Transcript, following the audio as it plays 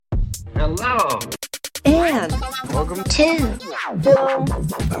Hello. And welcome to Film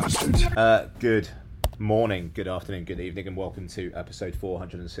Bastards. Good morning, good afternoon, good evening, and welcome to episode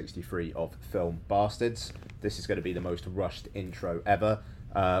 463 of Film Bastards. This is going to be the most rushed intro ever.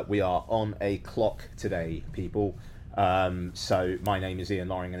 We are on a clock today, people. So my name is Ian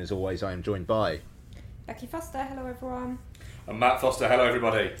Loring, and as always, I am joined by Becky Foster. Hello, everyone. And Matt Foster. Hello,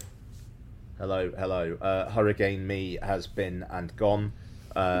 everybody. Hello. Hurricane Me has been and gone.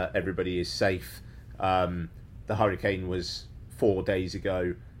 Everybody is safe. The hurricane was 4 days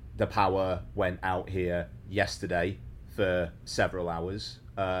ago. The power went out here yesterday for several hours.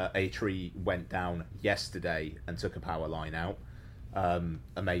 A tree went down yesterday and took a power line out.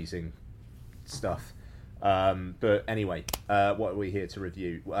 Amazing stuff. But anyway, what are we here to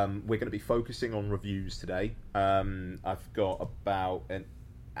review? We're going to be focusing on reviews today. I've got about an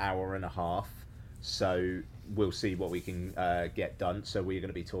hour and a half, so we'll see what we can get done. So we're going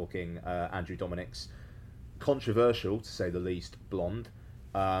to be talking Andrew Dominik's controversial, to say the least, Blonde,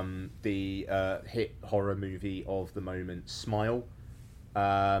 the hit horror movie of the moment, Smile,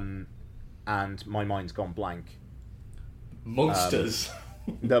 and my mind's gone blank. Monsters.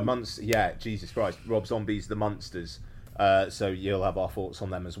 Yeah, Jesus Christ. Rob Zombie's The Monsters. So you'll have our thoughts on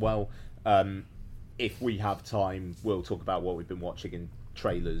them as well. If we have time, we'll talk about what we've been watching in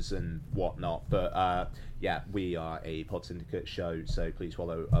trailers and whatnot. But yeah, we are a Pod Syndicate show, so please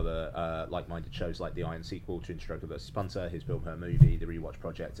follow other like-minded shows like The Iron Sequel, Trin Stroker vs. Punter, His Film Her Movie, The Rewatch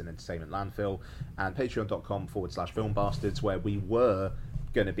Project, and Entertainment Landfill, and patreon.com/Film Bastards, where we were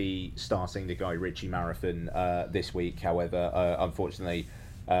going to be starting the Guy Ritchie marathon this week. However, unfortunately,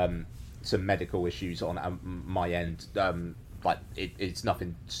 some medical issues on my end. Like it's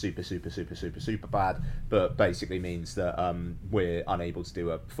nothing super bad, but basically means that we're unable to do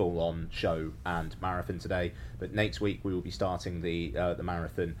a full-on show and marathon today. But next week we will be starting the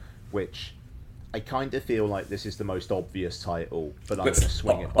marathon, which I kind of feel like this is the most obvious title, but I'm going to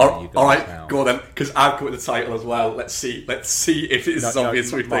swing it by you guys. All right, now. go on then, because I've come with the title as well. Let's see if it's as obvious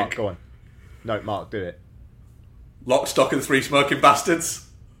as we Mark, think. Go on. No, Mark, do it. Lock, Stock and Three Smoking Bastards.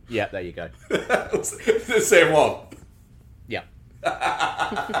 Yeah, there you go. The same one. Yeah.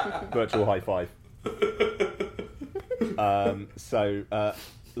 Virtual high five. So,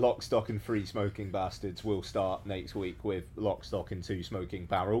 Lock, Stock and Three Smoking Bastards will start next week with Lock, Stock and Two Smoking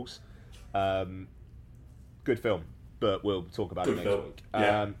Barrels. Good film, but we'll talk about it next week.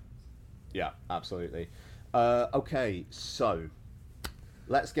 Yeah, absolutely. Okay, so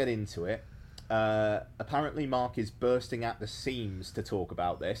let's get into it. Apparently Mark is bursting at the seams to talk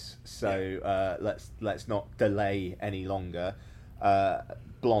about this, so let's not delay any longer.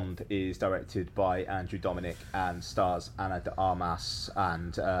 Blonde is directed by Andrew Dominik and stars Ana de Armas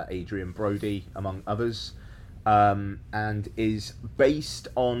and Adrian Brody, among others, and is based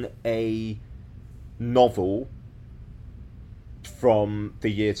on a novel from the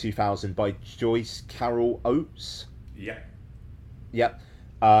year 2000 by Joyce Carol Oates. Yep.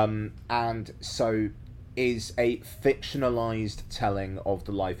 And so is a fictionalized telling of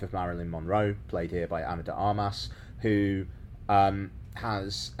the life of Marilyn Monroe, played here by Ana de Armas, who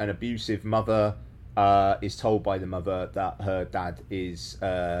has an abusive mother, is told by the mother that her dad is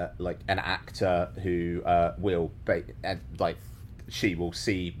like an actor who she will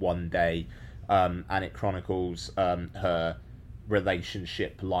see one day, and it chronicles her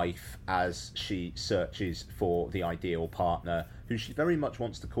relationship life as she searches for the ideal partner who she very much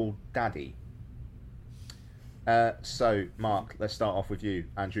wants to call daddy. So Mark, let's start off with you.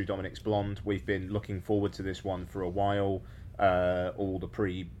 Andrew Dominik's Blonde. We've been looking forward to this one for a while. All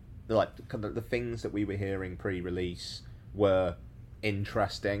the things that we were hearing pre-release were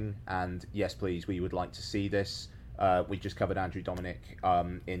interesting, and yes, please, we would like to see this. We just covered Andrew Dominik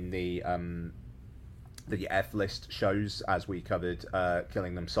in the F-list shows, as we covered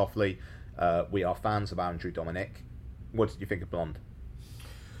Killing Them Softly. We are fans of Andrew Dominik. What did you think of Blonde?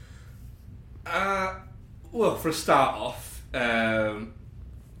 Well, for a start off, I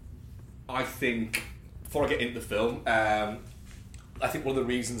think, before I get into the film, I think one of the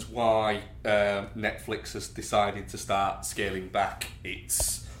reasons why Netflix has decided to start scaling back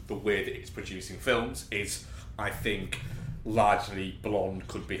the way that it's producing films is, I think, largely Blonde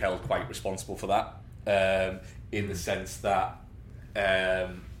could be held quite responsible for that, in the sense that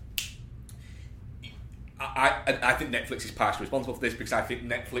I think Netflix is partially responsible for this, because I think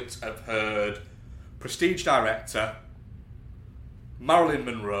Netflix have heard prestige director, Marilyn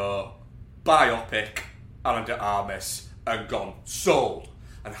Monroe, biopic, Ana de Armas, and gone sold,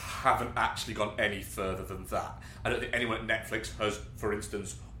 and haven't actually gone any further than that. I don't think anyone at Netflix has, for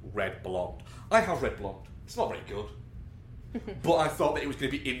instance, read Blonde. I have read Blonde. It's not very good. But I thought that it was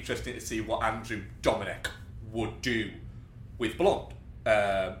going to be interesting to see what Andrew Dominik would do with Blonde,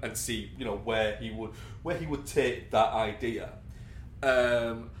 and see, you know, where he would take that idea.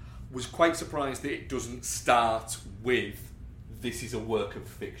 Was quite surprised that it doesn't start with "this is a work of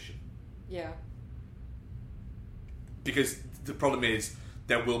fiction." Yeah. Because the problem is,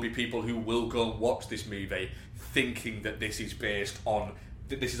 there will be people who will go and watch this movie thinking that this is based on,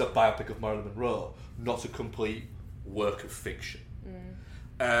 that this is a biopic of Marilyn Monroe, not a complete work of fiction.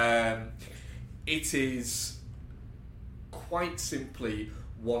 It is quite simply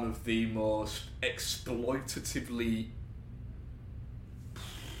one of the most exploitatively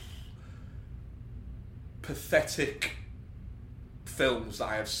pathetic films that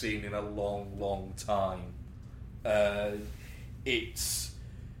I have seen in a long, long time. It's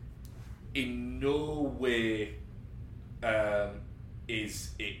in no way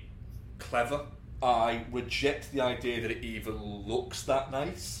is it clever. I reject the idea that it even looks that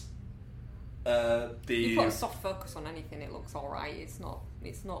nice. You put a soft focus on anything, it looks alright. It's not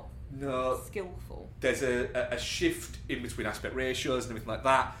skillful. There's a shift in between aspect ratios and everything like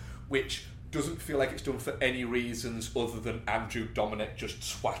that, which doesn't feel like it's done for any reasons other than Andrew Dominik just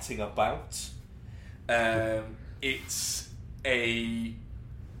swatting about. It's a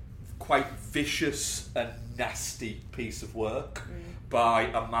quite vicious and nasty piece of work by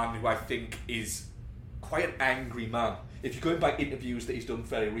a man who I think is quite an angry man. If you're going by interviews that he's done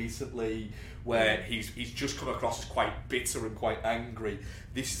very recently, where he's just come across as quite bitter and quite angry,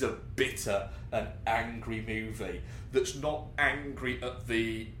 this is a bitter and angry movie that's not angry at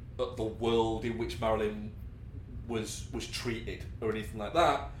the world in which Marilyn was treated or anything like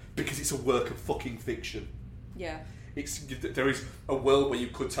that, because it's a work of fucking fiction. Yeah. There is a world where you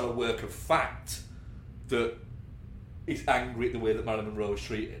could tell a work of fact that is angry at the way that Marilyn Monroe was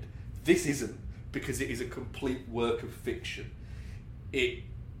treated. This isn't, because it is a complete work of fiction. It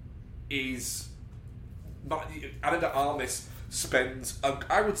is... Ana de Armas spends,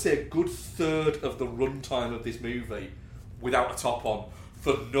 I would say, a good third of the runtime of this movie without a top on,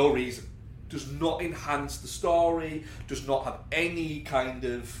 for no reason. Does not enhance the story, does not have any kind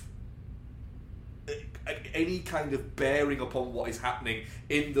of bearing upon what is happening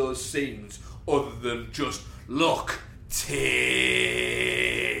in those scenes, other than just look, tits.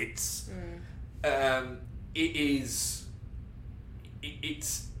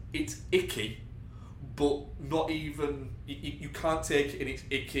 It's icky, but not even, you can't take it in its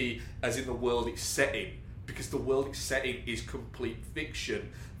icky as in the world it's set in, because the world it's set in is complete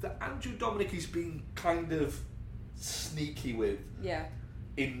fiction that Andrew Dominik is being kind of sneaky with,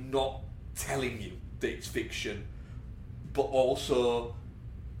 in not telling you that it's fiction, but also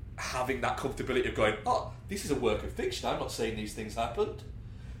having that comfortability of going, oh, this is a work of fiction, I'm not saying these things happened.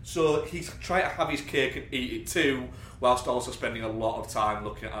 So he's trying to have his cake and eat it too, whilst also spending a lot of time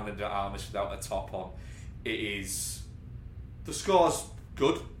looking at Ana de Armas without a top on. It is... The score's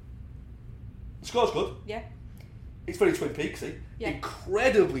good. Yeah. It's very Twin Peaksy. Yeah.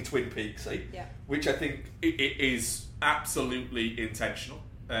 Incredibly Twin Peaksy. Yeah. Which I think it is absolutely intentional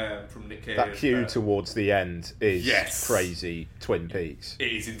from Nick Cave. That cue towards the end is yes. crazy Twin Peaks.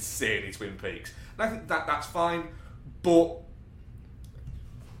 It is insanely Twin Peaks. And I think that's fine, but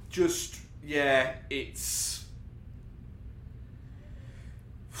just, it's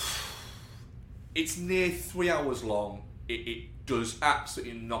near 3 hours long. It does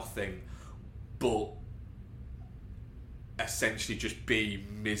absolutely nothing but essentially just be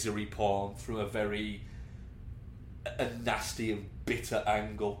misery porn from a very nasty and bitter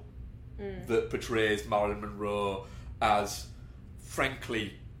angle that portrays Marilyn Monroe as,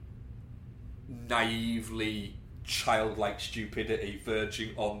 frankly, naively childlike stupidity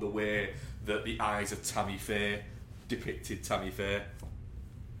verging on the way that the eyes of Tammy Faye depicted Tammy Faye.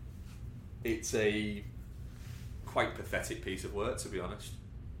 It's a quite pathetic piece of work, to be honest.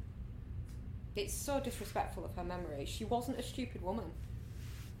 It's so disrespectful of her memory. She wasn't a stupid woman.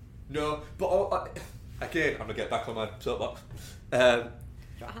 No, but again, I'm going to get back on my soapbox. Do you want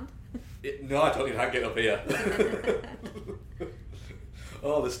a hand? No, I don't need a hand, get up here.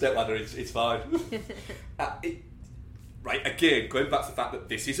 Oh, the stepladder, it's fine. Right, again, going back to the fact that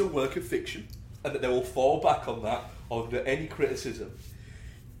this is a work of fiction and that they will fall back on that under any criticism.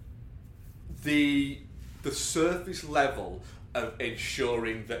 The surface level of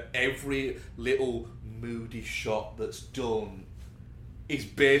ensuring that every little moody shot that's done is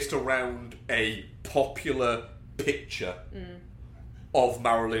based around a popular picture of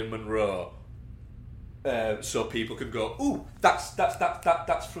Marilyn Monroe. So people can go, ooh, that's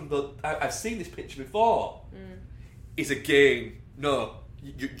from the... I've seen this picture before. Is again, no,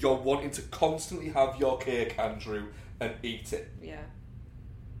 you're wanting to constantly have your cake, Andrew, and eat it. Yeah.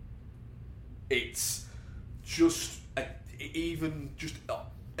 It's just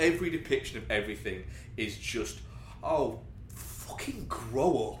every depiction of everything is just, oh, fucking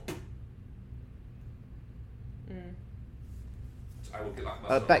grow up. So I will get back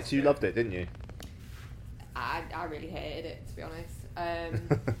to Bex, you loved it, didn't you? I really hated it, to be honest.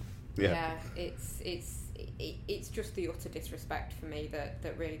 Yeah, it's just the utter disrespect for me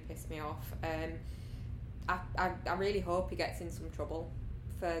that really pissed me off. I really hope he gets in some trouble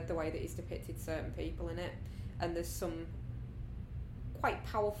for the way that he's depicted certain people in it, and there's some quite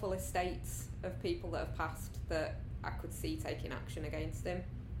powerful estates of people that have passed that I could see taking action against him,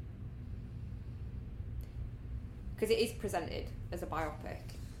 because it is presented as a biopic.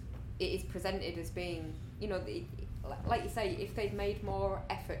 It is presented as being, you know, like you say, if they'd made more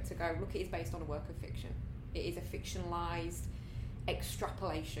effort to go, look, it is based on a work of fiction. It is a fictionalised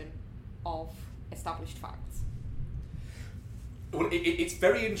extrapolation of established facts. Well, it's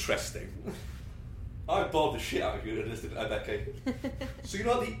very interesting. I bored the shit out of you in a decade. So you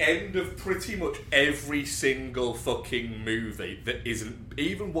know, at the end of pretty much every single fucking movie that isn't,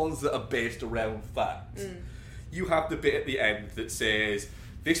 even ones that are based around facts, you have the bit at the end that says,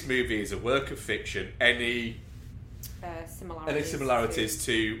 this movie is a work of fiction. Any similarities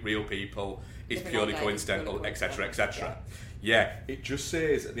to real people is purely coincidental, etc., etc. Yeah, it just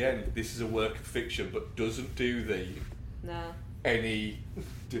says at the end, this is a work of fiction, but doesn't do any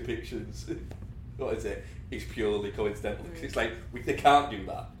depictions. What is it? It's purely coincidental. Because it's like, they can't do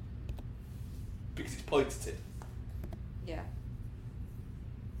that. Because it's pointed. Yeah.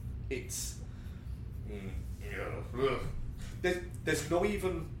 It's... There's no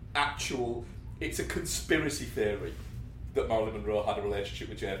even actual... It's a conspiracy theory that Marilyn Monroe had a relationship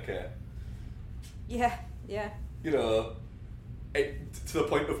with JFK. Yeah. You know, to the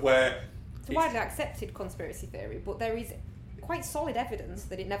point of where... It's a widely accepted conspiracy theory, but there is quite solid evidence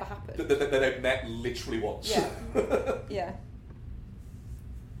that it never happened. That they've met literally once. Yeah. Yeah.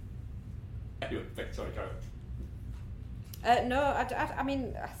 Anyway, sorry, carry on. No, I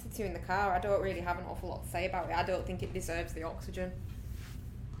mean, I said to you in the car, I don't really have an awful lot to say about it. I don't think it deserves the oxygen.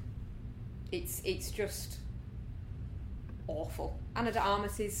 It's just awful. Ana de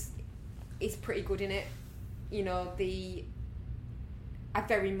Armas is pretty good in it. You know, I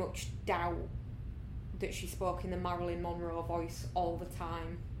very much doubt that she spoke in the Marilyn Monroe voice all the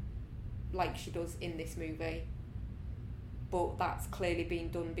time, like she does in this movie. But that's clearly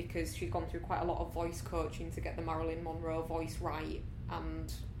been done because she's gone through quite a lot of voice coaching to get the Marilyn Monroe voice right,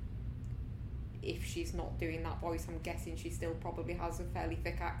 and if she's not doing that voice, I'm guessing she still probably has a fairly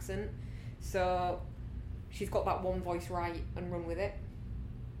thick accent. So she's got that one voice right and run with it.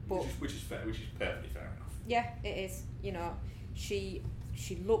 But which is fair, which is perfectly fair enough. Yeah, it is. You know, she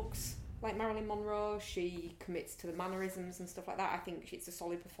looks like Marilyn Monroe. She commits to the mannerisms and stuff like that. I think it's a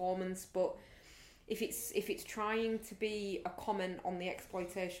solid performance, but if it's trying to be a comment on the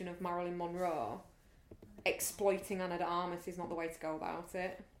exploitation of Marilyn Monroe, exploiting Ana de Armas is not the way to go about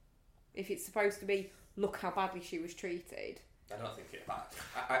it. If it's supposed to be, look how badly she was treated, I don't think it's bad.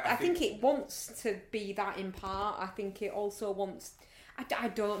 I think it wants to be that in part. I think it also wants... I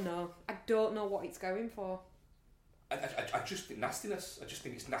don't know. I don't know what it's going for. I just think nastiness. I just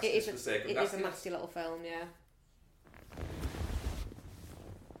think it's nastiness for the sake of nastiness. It is a nasty little film, yeah.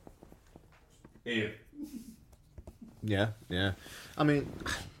 Ian. Yeah. I mean,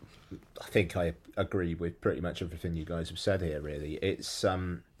 I think I agree with pretty much everything you guys have said here, really. It's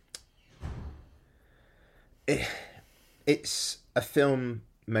a film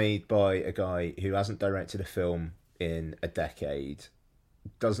made by a guy who hasn't directed a film in a decade,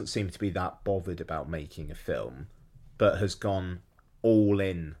 doesn't seem to be that bothered about making a film, but has gone all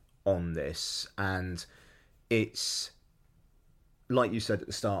in on this. And it's, like you said at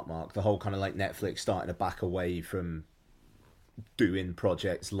the start, Mark, the whole kind of like Netflix starting to back away from doing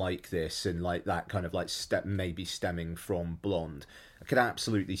projects like this, and like that kind of like maybe stemming from Blonde. I could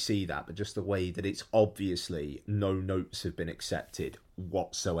absolutely see that, but just the way that it's obviously no notes have been accepted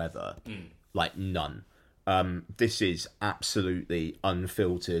whatsoever, like none. This is absolutely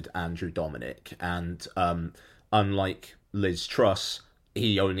unfiltered Andrew Dominik, and unlike Liz Truss,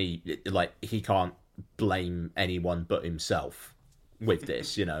 he can't blame anyone but himself with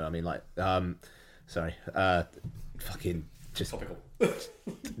this. You know, I mean, like, fucking just topical.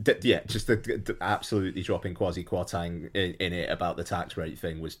 Just the absolutely dropping Kwasi Kwarteng in it about the tax rate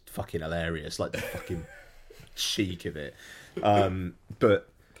thing was fucking hilarious, like the fucking cheek of it. But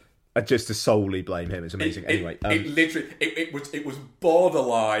just to solely blame him is amazing. Anyway, it literally it was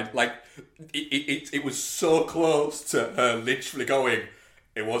borderline, like it was so close to her literally going,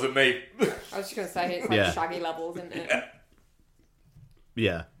 It wasn't me. I was just going to say, it's like Yeah. Shaggy levels, isn't it?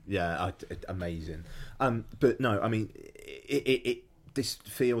 Yeah, amazing. But no, I mean, this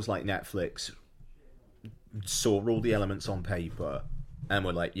feels like Netflix saw all the elements on paper and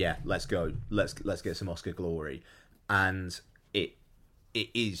were like, yeah, let's go, let's get some Oscar glory, and it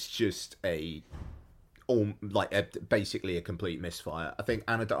is just basically a complete misfire. I think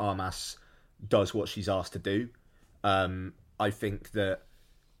Ana de Armas does what she's asked to do. I think that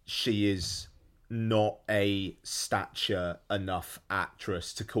she is not a stature enough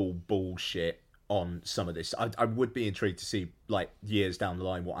actress to call bullshit on some of this. I would be intrigued to see, like, years down the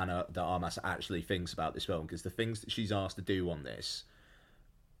line what Ana de Armas actually thinks about this film, because the things that she's asked to do on this,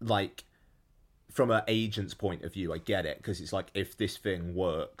 like, from an agent's point of view, I get it, because it's like, if this thing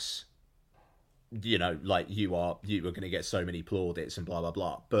works, you know, like, you are going to get so many plaudits and blah blah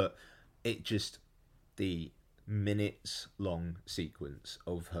blah. But it just, the minutes long sequence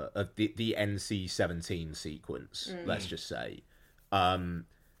of the NC-17 sequence, let's just say, I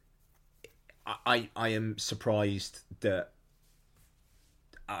am surprised that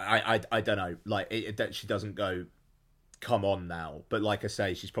I don't know, like, that she doesn't go, come on now. But like I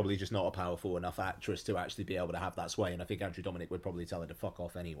say, she's probably just not a powerful enough actress to actually be able to have that sway, and I think Andrew Dominik would probably tell her to fuck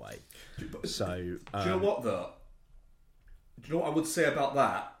off anyway. So do you know what, though? Do you know what I would say about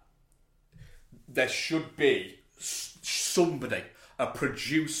that? There should be somebody, a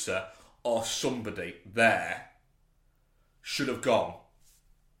producer or somebody there should have gone,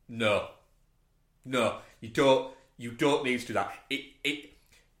 no, you don't need to do that. Do you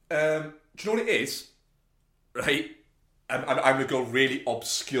know what it is? Right? I'm going to go really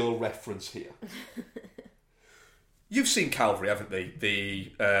obscure reference here. You've seen Calvary, haven't you?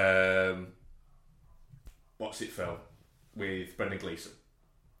 The what's it film with Brendan Gleeson?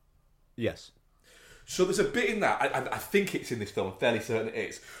 yes. So there's a bit in that, I think it's in this film, I'm fairly certain it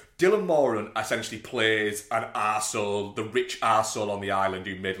is. Dylan Moran essentially plays an arsehole, the rich arsehole on the island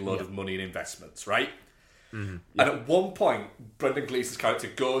who made a load of money in investments, right? Mm-hmm. And at one point, Brendan Gleeson's character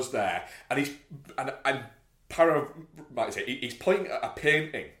goes there, and he's pointing at a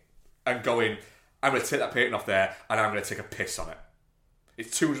painting and going, I'm going to take that painting off there, and I'm going to take a piss on it.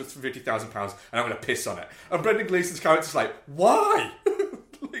 It's £250,000, and I'm going to piss on it. And Brendan Gleeson's character's like, why?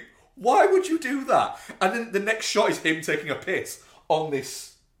 Like, why would you do that? And then the next shot is him taking a piss on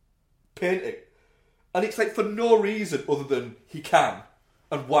this painting. And it's like for no reason other than he can,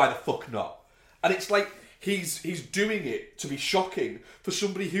 and why the fuck not? And it's like he's doing it to be shocking for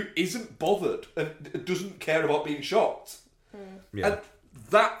somebody who isn't bothered and doesn't care about being shocked. Yeah. And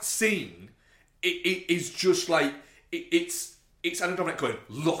that scene, it is just like it's Ana Dominik going,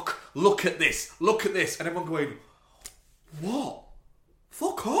 look at this, and everyone going, what?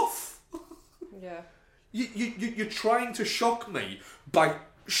 Fuck off. Yeah. You're trying to shock me by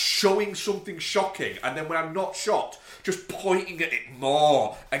showing something shocking, and then when I'm not shocked, just pointing at it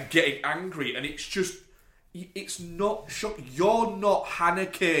more and getting angry, and it's just, it's not shock. You're not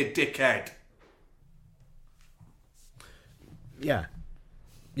Haneke, dickhead. Yeah.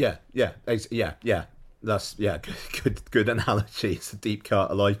 That's good analogy. It's a deep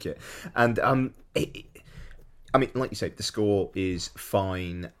cut. I like it. And I mean, like you say, the score is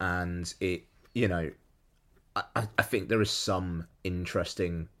fine, and it, you know, I think there is some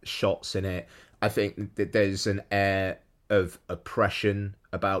interesting shots in it. I think that there's an air of oppression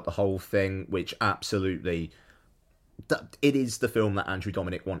about the whole thing, which absolutely, it is the film that Andrew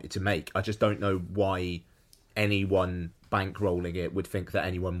Dominik wanted to make. I just don't know why anyone bankrolling it would think that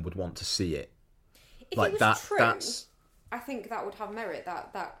anyone would want to see it. If like it was that. true, That's I think that would have merit.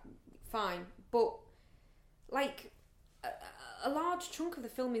 That fine, but like a large chunk of the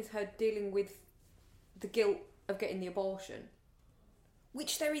film is her dealing with the guilt of getting the abortion,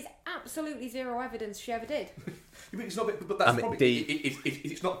 which there is absolutely zero evidence she ever did. It's not, but that's probably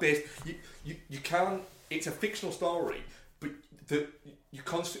it's not based. You can't. It's a fictional story, but you're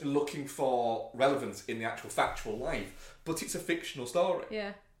constantly looking for relevance in the actual factual life. But it's a fictional story.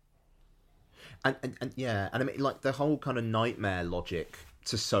 Yeah. And I mean, like, the whole kind of nightmare logic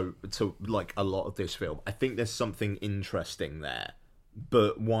to like a lot of this film, I think there's something interesting there,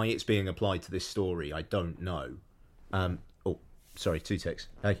 but why it's being applied to this story, I don't know. Oh, sorry, 2 ticks.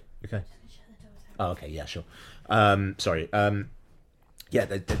 Hey, okay. Oh, okay, yeah, sure. Sorry. Yeah,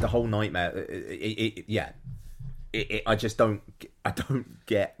 the whole nightmare. I just don't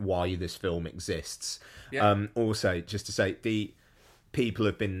get why this film exists. Yeah. Also, just to say, the people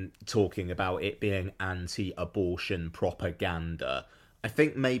have been talking about it being anti-abortion propaganda. I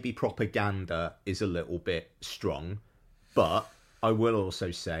think maybe propaganda is a little bit strong, but I will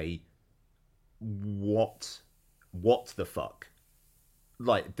also say, what the fuck?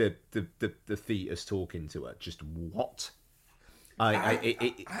 like the fetus talking to her. Just what? I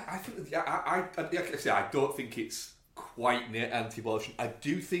think like I say, I don't think it's quite near anti-abortion. I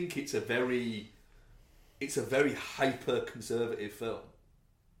do think it's a very hyper conservative film.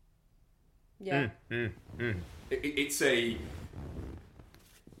 Yeah. It's a.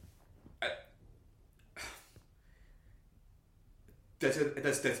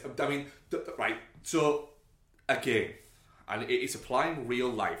 I mean, right. So again, and it's applying real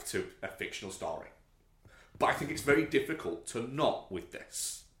life to a fictional story, but I think it's very difficult to not with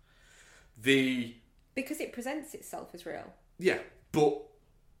this. Because it presents itself as real. Yeah, but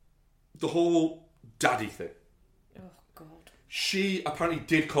the whole daddy thing. Oh God. She apparently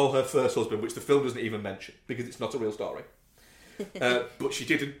did call her first husband, which the film doesn't even mention because it's not a real story. But she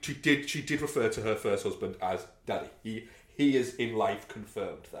did refer to her first husband as daddy. He is in life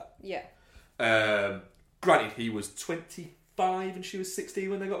confirmed that. Yeah. Granted, he was 25 and she was 16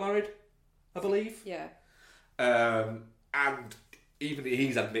 when they got married, I believe. Yeah. And even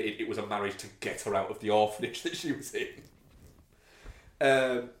he's admitted it was a marriage to get her out of the orphanage that she was in.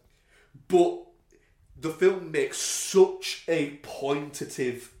 But the film makes such a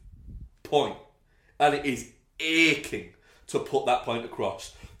pointative point, and it is aching to put that point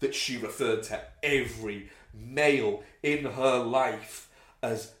across, that she referred to every male in her life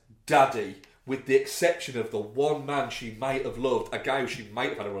as daddy, with the exception of the one man she might have loved, a guy who she might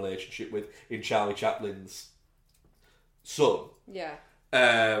have had a relationship with in Charlie Chaplin's son. Yeah.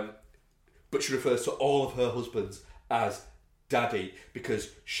 But she refers to all of her husbands as daddy because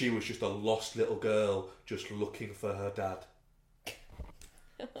she was just a lost little girl just looking for her dad.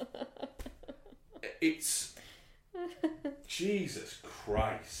 It's Jesus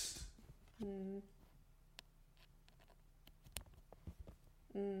Christ.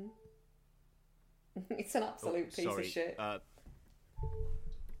 It's an absolute piece of shit.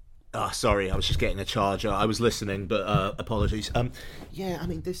 Sorry, I was just getting a charger. I was listening, but apologies. Yeah, I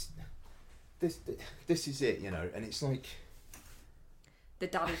mean this is it, you know, and it's like The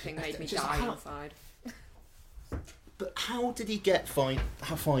daddy thing made me die inside. But how did he get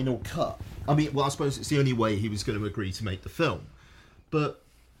a final cut? I mean, well, I suppose it's the only way he was going to agree to make the film. But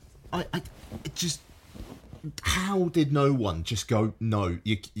it just, how did no one just go, no,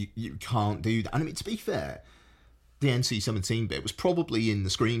 you can't do that? And I mean, to be fair, the NC-17 bit was probably in the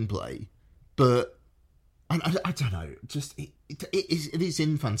screenplay, but I don't know, just it is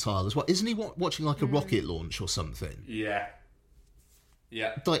infantile as well. Isn't he watching like a rocket launch or something? Yeah.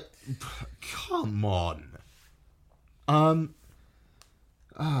 Like, come on. God,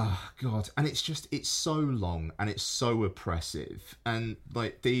 and it's so long and it's so oppressive, and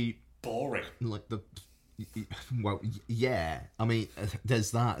like boring. Well, yeah. I mean,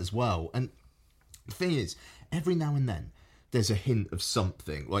 there's that as well. And the thing is, every now and then there's a hint of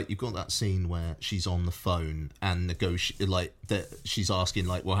something. Like, you've got that scene where she's on the phone and she's asking,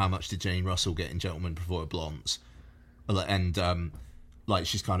 like, well, how much did Jane Russell get in Gentlemen Prefer Blondes? And like,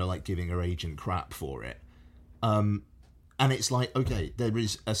 she's kind of like giving her agent crap for it. And it's like, okay, there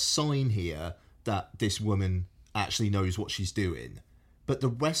is a sign here that this woman actually knows what she's doing. But the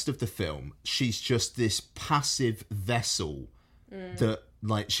rest of the film, she's just this passive vessel that,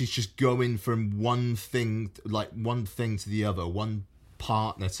 like, she's just going from one thing to the other, one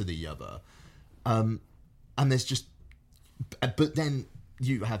partner to the other. And there's just... But then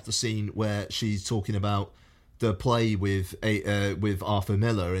you have the scene where she's talking about the play with Arthur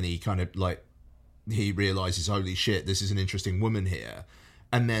Miller, and he kind of, like, he realises, holy shit, this is an interesting woman here.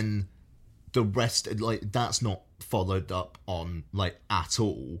 And then the rest, like, that's not followed up on, like, at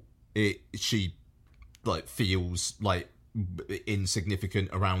all. She, like, feels, like, insignificant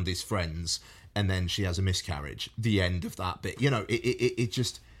around his friends, and then she has a miscarriage. The end of that bit. You know, it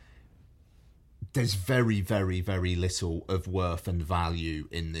just... There's very, very, very little of worth and value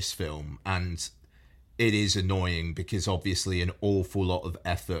in this film, and it is annoying because obviously an awful lot of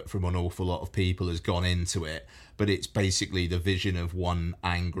effort from an awful lot of people has gone into it, but it's basically the vision of one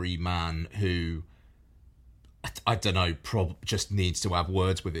angry man who, I don't know, just needs to have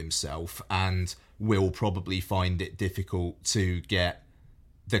words with himself and will probably find it difficult to get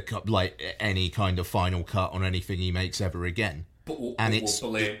any kind of final cut on anything he makes ever again. But will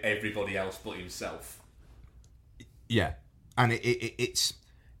blame everybody else but himself. Yeah, and it's...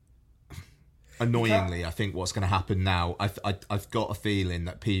 Annoyingly, I think what's going to happen now, I've got a feeling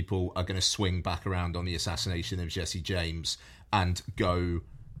that people are going to swing back around on the assassination of Jesse James and go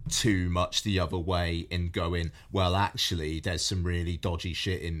too much the other way and go in, well, actually, there's some really dodgy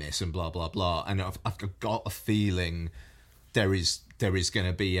shit in this and blah, blah, blah. And I've got a feeling there is going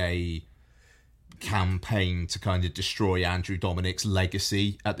to be campaign to kind of destroy Andrew Dominik's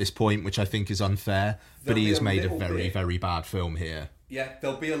legacy at this point, which I think is unfair. But he has made a very, very bad film here. Yeah,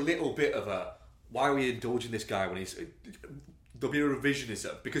 there'll be a little bit of a, why are we indulging this guy when he's... There'll be a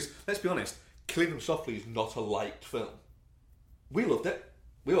revisionism, because, let's be honest, Killing Them Softly is not a liked film. We loved it.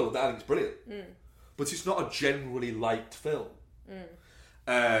 We all loved it. I think it's brilliant. But it's not a generally liked film.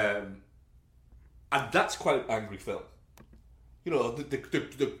 And that's quite an angry film. You know,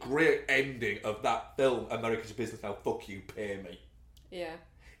 the great ending of that film, America's a Business Now, fuck you, pay me. Yeah.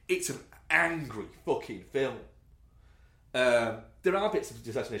 It's an angry fucking film. There are bits of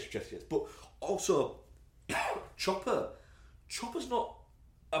Assassination Gestures, but also Chopper's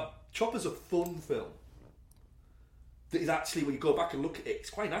a fun film. That is actually, when you go back and look at it, it's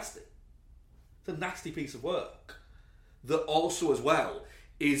quite nasty. It's a nasty piece of work. That also, as well,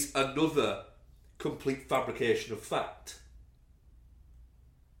 is another complete fabrication of fact.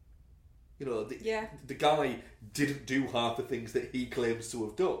 You know, the guy didn't do half the things that he claims to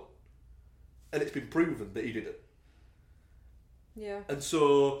have done. And it's been proven that he didn't. Yeah. And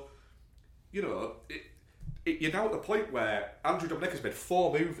so, you know, you're now at the point where Andrew Dominik has made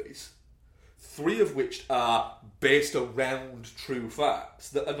 4 movies, 3 of which are based around true facts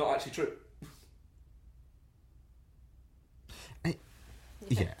that are not actually true.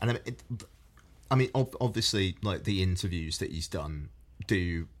 Yeah, and I mean, obviously, like, the interviews that he's done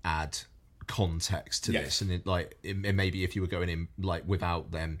do add context to this, and it maybe if you were going in like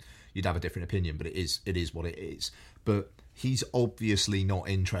without them, you'd have a different opinion. But it is what it is. But he's obviously not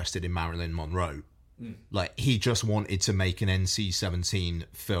interested in Marilyn Monroe. Like, he just wanted to make an NC-17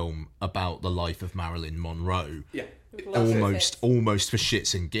 film about the life of Marilyn Monroe. Yeah, almost for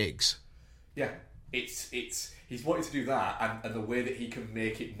shits and gigs. Yeah, it's he's wanted to do that, and the way that he can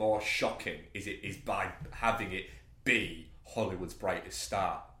make it more shocking is by having it be Hollywood's brightest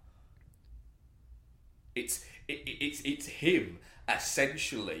star. It's him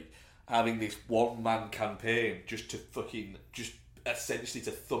essentially having this one-man campaign just essentially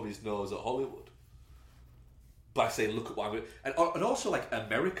to thumb his nose at Hollywood by saying, "Look at what I'm doing," and also like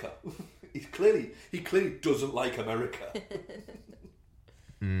America. he clearly doesn't like America.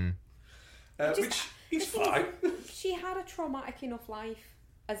 Which is fine. She had a traumatic enough life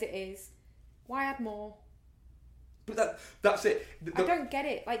as it is. Why add more? But that's it. I don't get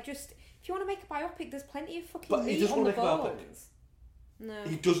it. Like, just if you want to make a biopic, there's plenty of fucking But he meat doesn't on the want to make a biopic. bones. No,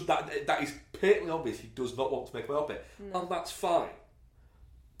 He does that. That is patently obvious. He does not want to make a biopic, and that's fine.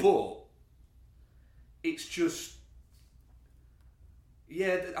 But it's just,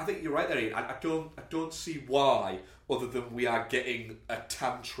 yeah. I think you're right there, Ian. I don't see why, other than we are getting a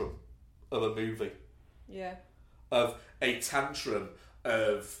tantrum of a movie. Yeah. Of a tantrum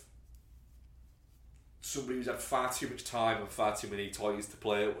of somebody who's had far too much time and far too many toys to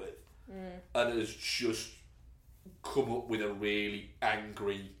play with, and has just come up with a really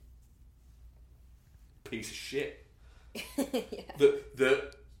angry piece of shit.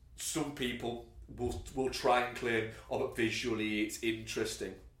 That some people will try and claim, oh, but visually it's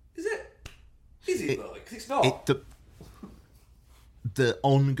interesting. Is it? Is it though? Because it's not. The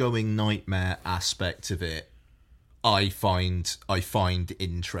ongoing nightmare aspect of it, I find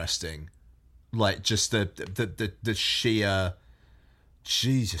interesting. Like, just the sheer,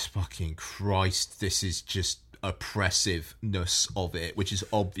 Jesus fucking Christ, this is just oppressiveness of it, which is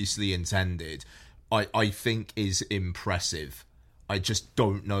obviously intended, I think is impressive. I just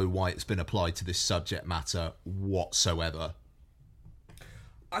don't know why it's been applied to this subject matter whatsoever.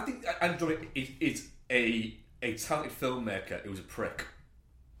 I think Andrew is a talented filmmaker who was a prick.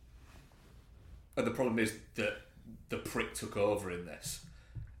 And the problem is that the prick took over in this.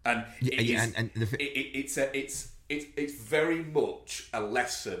 And it's very much a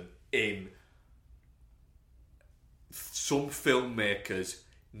lesson in some filmmakers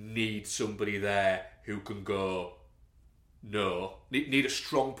need somebody there who can go, no. Need a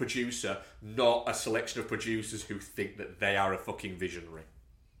strong producer, not a selection of producers who think that they are a fucking visionary.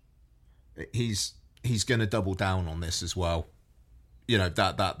 He's going to double down on this as well. You know,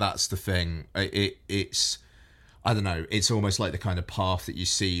 that's the thing. It's I don't know, it's almost like the kind of path that you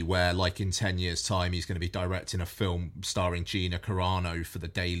see where, like, in 10 years' time, he's going to be directing a film starring Gina Carano for the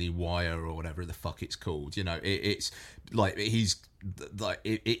Daily Wire or whatever the fuck it's called. You know, it's like, he's like,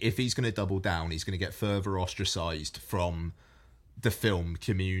 if he's going to double down, he's going to get further ostracized from the film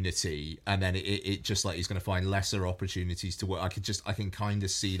community, and then it just, like, he's going to find lesser opportunities to work. I can kind of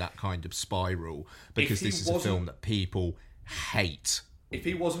see that kind of spiral, because this is a film that people hate. If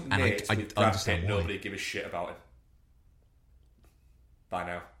he wasn't mates with Brad Pitt, nobody would give a shit about him by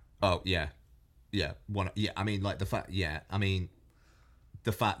now. Oh, yeah. Yeah. I mean, like, the fact... Yeah, I mean...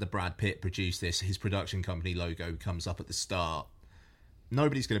 the fact that Brad Pitt produced this, his production company logo comes up at the start.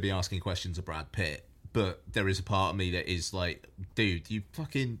 Nobody's going to be asking questions of Brad Pitt, but there is a part of me that is like, dude, you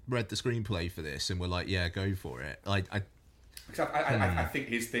fucking read the screenplay for this, and we're like, yeah, go for it. I think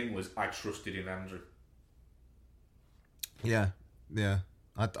his thing was, I trusted in Andrew. Yeah.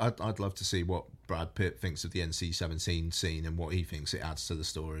 I'd love to see what Brad Pitt thinks of the NC-17 scene and what he thinks it adds to the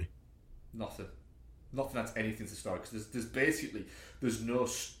story. Nothing adds anything to the story, because there's no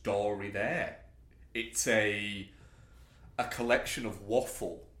story there. It's a collection of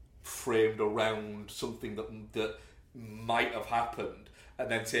waffle framed around something that might have happened,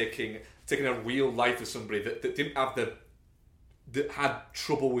 and then taking a real life of somebody that didn't have that had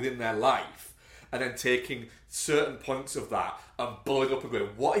trouble within their life, and then taking certain points of that and blowing up and going,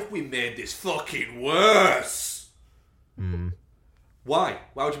 what if we made this fucking worse? Why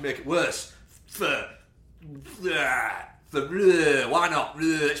would you make it worse? Why not?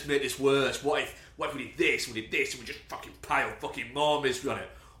 Let's make this worse. What if we did this, and we just fucking pile fucking more misery on it?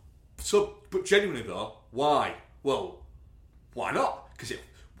 So, but genuinely though, why? Well, why not?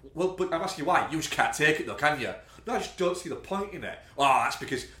 But I'm asking you why. You just can't take it though, can you? No, I just don't see the point in it. Oh, that's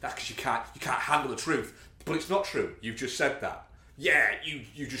because you can't handle the truth. But it's not true. You've just said that. Yeah,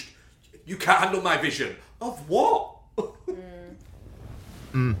 you can't handle my vision. Of what?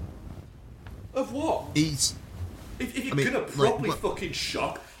 Of what? If you're gonna properly fucking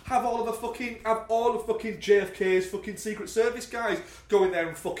shock, have all of fucking JFK's fucking Secret Service guys go in there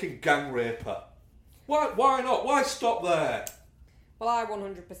and fucking gang rape her. Why not? Why stop there? Well, I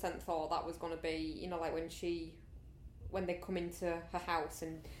 100% thought that was going to be, like when they come into her house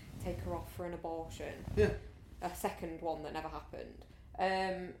and take her off for an abortion. Yeah. A second one that never happened.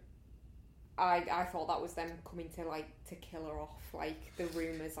 I thought that was them coming to kill her off. Like, the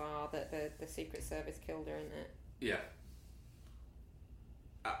rumours are that the Secret Service killed her, isn't it? Yeah.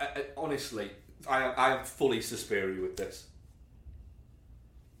 I honestly, I am fully Suspiria with this.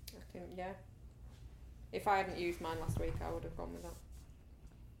 I think, yeah. If I hadn't used mine last week, I would have gone with that.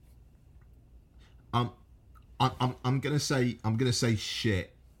 I'm gonna say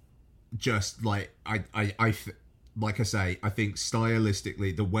shit. Just like like I say, I think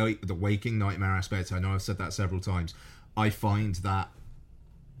stylistically the waking nightmare aspect, I know I've said that several times, I find that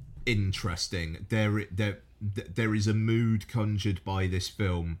interesting. There is a mood conjured by this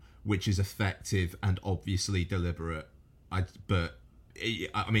film which is effective and obviously deliberate.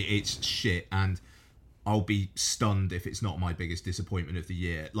 It's shit, and I'll be stunned if it's not my biggest disappointment of the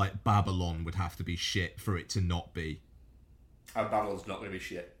year. Like, Babylon would have to be shit for it to not be. And Babylon's not going to be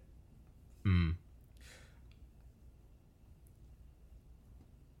shit.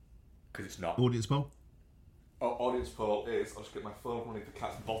 Because it's not. Audience poll? Audience poll is... I'll just get my phone running the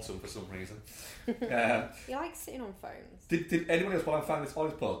cat's bottom for some reason. You like sitting on phones? Did anyone else, while I'm finding this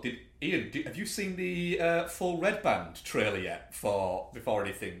audience poll, Ian, have you seen the full Red Band trailer yet before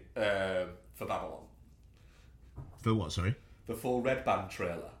anything for Babylon? For what, sorry? The full Red Band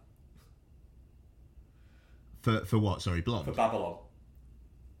trailer. For what, sorry? Blonde? For Babylon.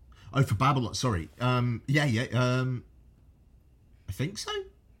 Oh, for Babylon, sorry. I think so.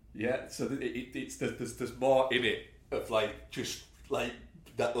 Yeah, so there's more in it of just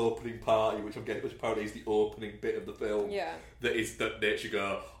that opening party, which apparently is the opening bit of the film. Yeah. That makes you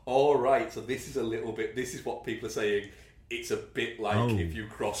go, all right. So this is a little bit. This is what people are saying. It's a bit like if you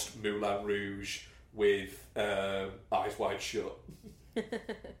crossed Moulin Rouge with Eyes Wide Shut.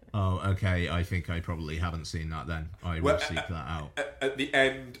 Oh, okay. I think I probably haven't seen that then. I will seek that out. At the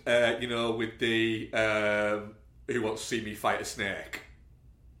end, with the Who Wants to See Me Fight a Snake?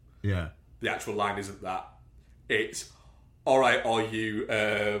 Yeah. The actual line isn't that. It's, alright, all you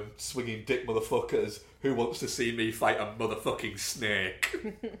swinging dick motherfuckers, who wants to see me fight a motherfucking snake?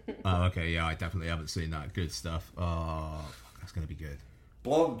 Oh, okay, yeah, I definitely haven't seen that. Good stuff. Oh, that's going to be good.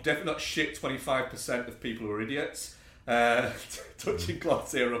 Blonde, definitely not shit 25% of people who are idiots. Touching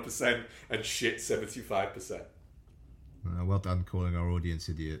cloth 0% and shit 75%. Well done calling our audience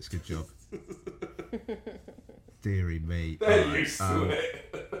idiots. Good job. Deary me. They're used to it.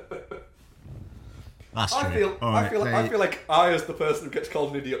 That's I true. feel like I, as the person who gets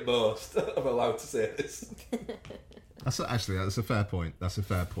called an idiot most, am allowed to say this. That's a fair point. That's a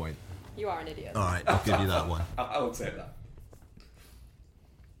fair point. You are an idiot. All right, I'll give you that one. I would say that.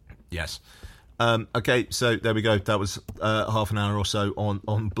 Yes. Okay, so there we go. That was half an hour or so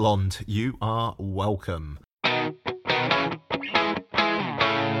on Blonde. You are welcome.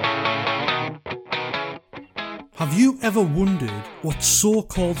 Have you ever wondered what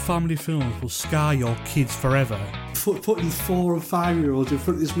so-called family films will scar your kids forever? Putting 4 and 5-year-olds in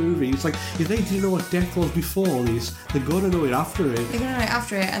front of this movie, it's like, if they didn't know what death was before this, they're going to know it after it. They're going to know it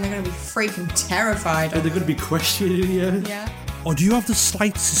after it, and they're going to be freaking terrified. And they're going to be questioning you. Yeah. Or do you have the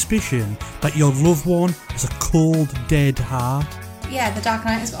slight suspicion that your loved one has a cold, dead heart? Yeah, The Dark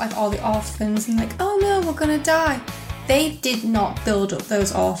Knight has got like all the orphans and like, oh no, we're going to die. They did not build up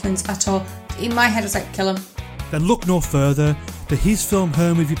those orphans at all. In my head, it was like, kill them. Then look no further. The His Film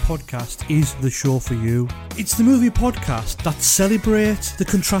Her Movie podcast is the show for you. It's the movie podcast that celebrates the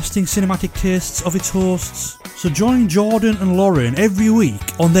contrasting cinematic tastes of its hosts. So join Jordan and Lauren every week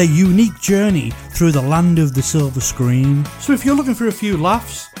on their unique journey through the land of the silver screen. So if you're looking for a few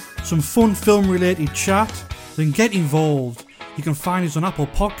laughs, some fun film related chat, then get involved. You can find us on Apple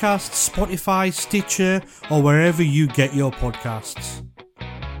Podcasts, Spotify, Stitcher, or wherever you get your podcasts.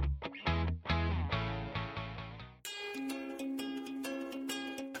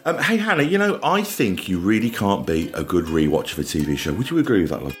 Hey Hannah, I think you really can't beat a good rewatch of a TV show. Would you agree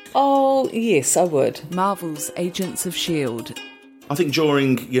with that, love? Oh, yes, I would. Marvel's Agents of S.H.I.E.L.D. I think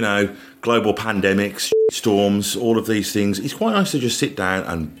during, global pandemics, storms, all of these things, it's quite nice to just sit down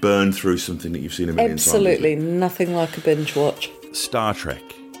and burn through something that you've seen a million times. Absolutely, nothing like a binge watch. Star Trek.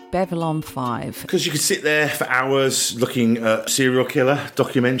 Babylon 5. Because you could sit there for hours looking at serial killer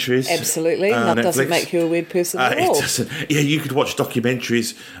documentaries. Absolutely. That Netflix. doesn't make you a weird person at all. It doesn't. Yeah, you could watch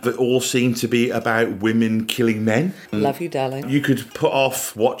documentaries that all seem to be about women killing men. Love you, darling. You could put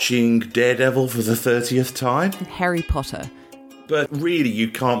off watching Daredevil for the 30th time. Harry Potter. But really, you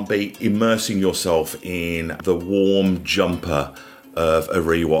can't beat immersing yourself in the warm jumper of a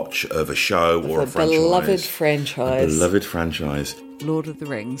rewatch of a show or a franchise. A beloved franchise. Lord of the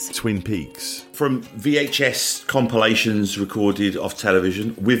Rings. Twin Peaks. From VHS compilations recorded off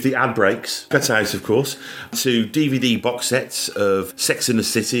television with the ad breaks, cut out of course, to DVD box sets of Sex and the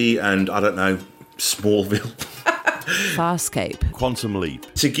City and, I don't know, Smallville. Farscape. Quantum Leap.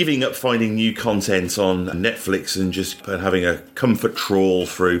 To giving up finding new content on Netflix and just having a comfort trawl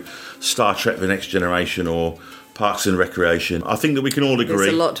through Star Trek The Next Generation or Parks and Recreation. I think that we can all agree.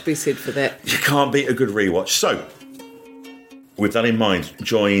 There's a lot to be said for that. You can't beat a good rewatch. So, with that in mind,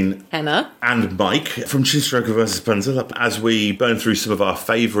 join Hannah and Mike from Chinstroker vs. Punter as we burn through some of our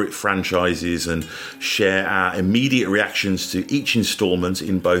favourite franchises and share our immediate reactions to each instalment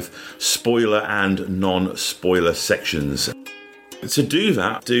in both spoiler and non-spoiler sections. To do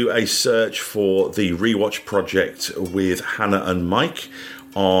that, do a search for the Rewatch Project with Hannah and Mike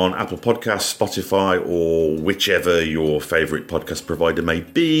on Apple Podcasts, Spotify, or whichever your favourite podcast provider may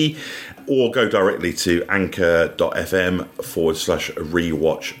be, or go directly to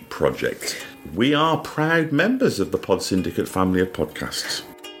anchor.fm/rewatch project. We are proud members of the Pod Syndicate family of podcasts.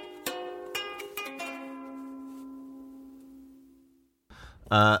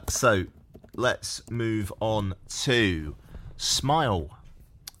 So let's move on to Smile,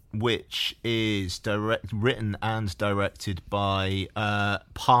 which is written and directed by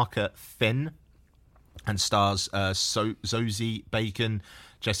Parker Finn and stars Zoe Bacon,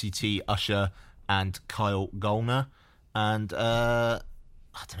 Jesse T. Usher, and Kyle Gollner. And I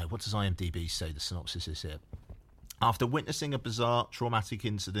don't know, what does IMDb say the synopsis is here? After witnessing a bizarre, traumatic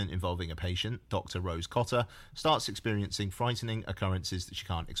incident involving a patient, Dr. Rose Cotter starts experiencing frightening occurrences that she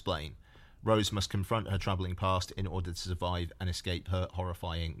can't explain. Rose must confront her troubling past in order to survive and escape her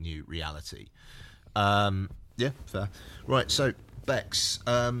horrifying new reality. Yeah, fair. Right, so, Bex,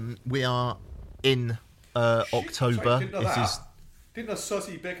 we are in October. Didn't know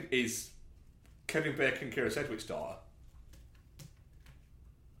Susie Bacon is Kevin Bacon and Keira Sedgwick's daughter?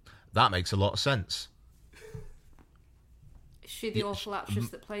 That makes a lot of sense. Is she the awful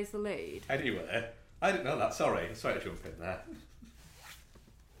actress that plays the lead? Anyway, I didn't know that. Sorry to jump in there.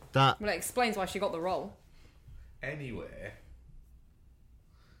 Well, it explains why she got the role. Anyway,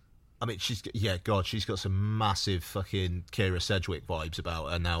 I mean, she's got some massive fucking Keira Sedgwick vibes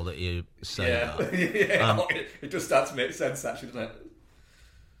about her now that you say that. Yeah, it does start to make sense, actually, doesn't it?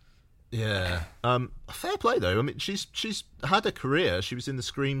 Yeah. Fair play though. I mean, she's had a career. She was in the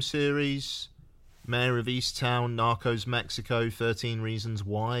Scream series, Mayor of Easttown, Narcos Mexico, 13 Reasons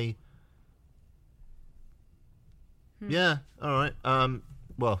Why. Yeah. All right.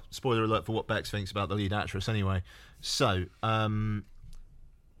 Well, spoiler alert for what Bex thinks about the lead actress anyway. So,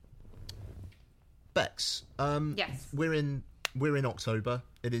 Bex, yes. We're in October.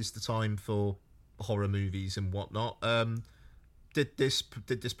 It is the time for horror movies and whatnot. Did this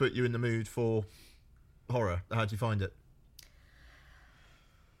put you in the mood for horror? How do you find it?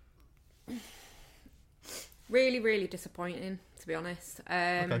 Really, really disappointing, to be honest.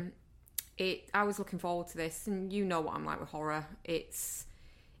 Okay. I was looking forward to this, and you know what I'm like with horror. It's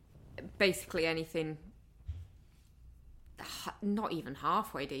basically anything not even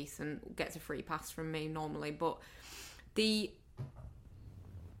halfway decent gets a free pass from me normally, but the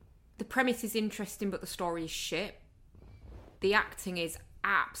premise is interesting, but the story is shit. The acting is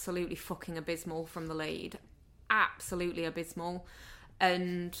absolutely fucking abysmal from the lead. Absolutely abysmal.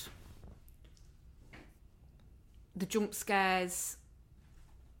 And the jump scares,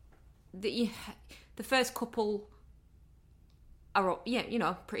 the first couple are, yeah, you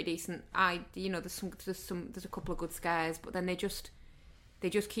know, pretty decent. There's a couple of good scares, but then they just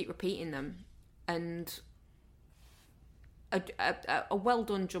keep repeating them. And a well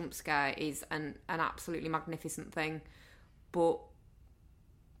done jump scare is an absolutely magnificent thing, but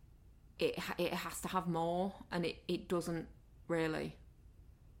it has to have more, and it doesn't really.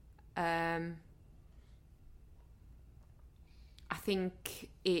 I think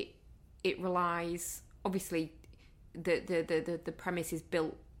it relies, obviously the premise is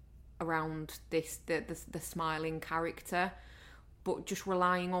built around this the smiling character, but just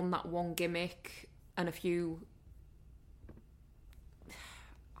relying on that one gimmick and a few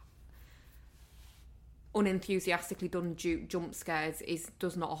unenthusiastically done jump scares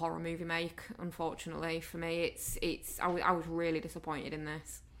does not a horror movie make, unfortunately. For me, I was really disappointed in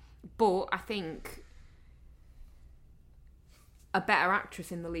this, but I think a better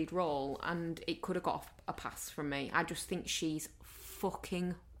actress in the lead role, and it could have got a pass from me. I just think she's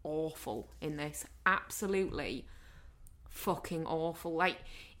fucking awful in this. Absolutely fucking awful. Like,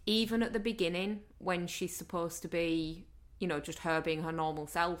 even at the beginning, when she's supposed to be, you know, just her being her normal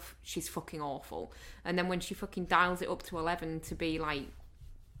self, she's fucking awful. And then when she fucking dials it up to 11 to be like,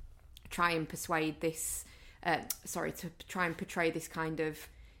 try and persuade this, to try and portray this kind of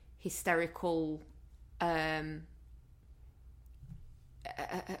hysterical,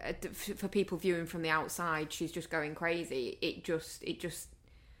 for people viewing from the outside, she's just going crazy. It just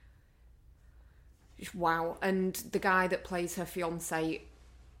wow. And the guy that plays her fiance,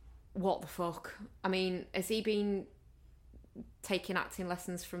 what the fuck? I mean, has he been taking acting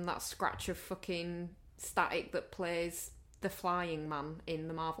lessons from that scratch of fucking static that plays the flying man in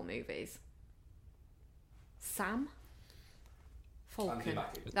the Marvel movies? Sam Falcon.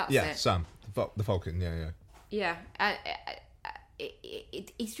 That's it. Sam the Falcon. Yeah.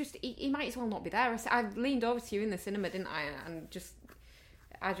 He's just he might as well not be there. I leaned over to you in the cinema, didn't I? And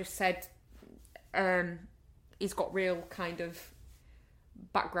I just said, he's got real kind of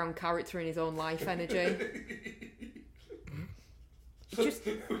background character in his own life energy.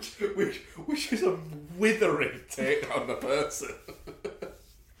 Which is a withering take on the person.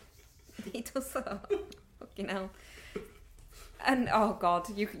 He does so. Fucking hell. And oh god,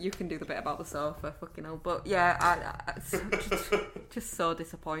 you can do the bit about the sofa, fucking hell. But yeah, I just so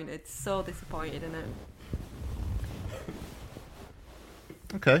disappointed in it.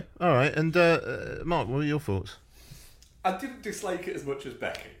 Okay, all right. And Mark, what were your thoughts? I didn't dislike it as much as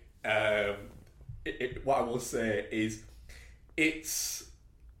Becky. What I will say is, it's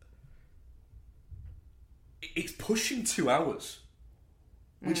pushing 2 hours,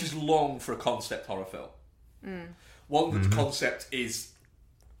 which is long for a concept horror film. One, the concept is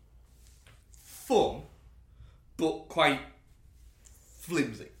fun, but quite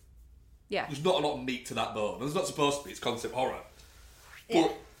flimsy. Yeah. There's not a lot of meat to that bone. There's not supposed to be. It's concept horror.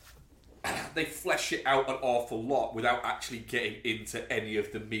 But they flesh it out an awful lot without actually getting into any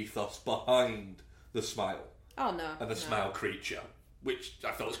of the mythos behind the smile. Oh, no. And the smile creature, which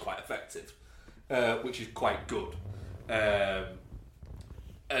I thought was quite effective, which is quite good. And,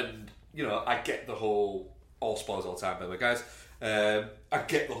 you know, I get the whole... All spoilers all the time, by the way, guys. I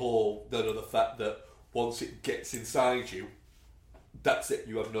get the fact that once it gets inside you, that's it,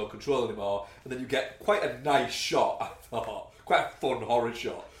 you have no control anymore. And then you get quite a nice shot, I thought, quite a fun horror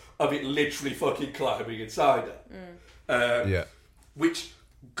shot, of it literally fucking climbing inside her. Which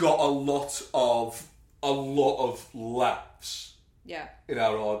got a lot of laughs in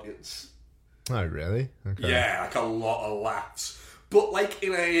our audience. Oh, really? Okay. Yeah, like a lot of laughs. But like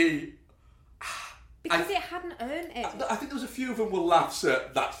in a... Because it hadn't earned it. I think there was a few of them were laughs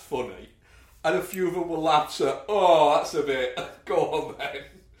at that's funny, and a few of them were laughs at oh that's a bit go on then.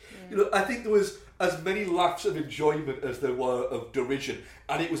 You know, I think there was as many laughs of enjoyment as there were of derision,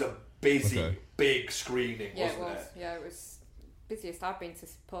 and it was a busy, big screening, wasn't it? Yeah, it was busiest I've been to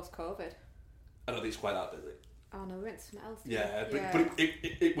post COVID. I don't think it's quite that busy. Oh no, we went to something else. Yeah, but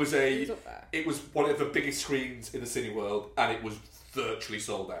it was it was one of the biggest screens in the Cineworld, and it was virtually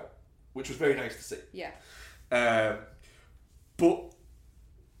sold out, which was very nice to see. Yeah. But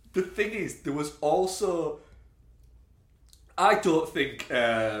the thing is, there was also... I don't think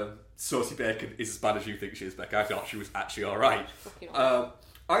Sosie Bacon is as bad as you think she is, Beck. I thought she was actually alright.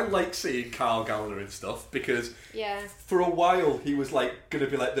 I like seeing Carl Gallagher and stuff because for a while he was like going to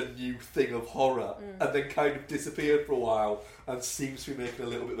be like the new thing of horror and then kind of disappeared for a while and seems to be making a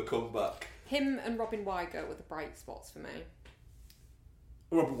little bit of a comeback. Him and Robin Weigert were the bright spots for me.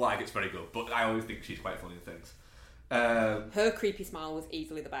 Robin Weigert's very good, but I always think she's quite funny in things. Her creepy smile was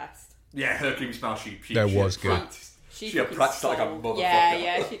easily the best. Yeah, her creepy smile, she was good. Practiced. She had practiced like a motherfucker.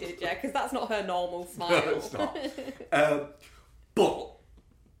 Yeah, she did, yeah, because that's not her normal smile. No, it's not. But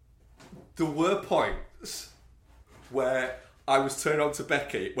there were points where I was turned on to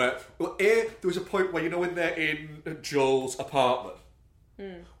Becky, where, there was a point where, when they're in Joel's apartment,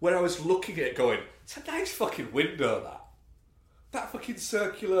 where I was looking at it going, it's a nice fucking window, that. That fucking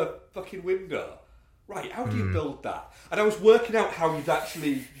circular fucking window. Right, how do you build that? And I was working out how you'd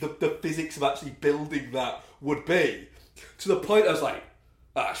actually, the physics of actually building that would be. To the point I was like,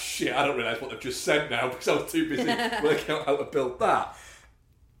 shit, I don't realise what they've just said now because I was too busy working out how to build that.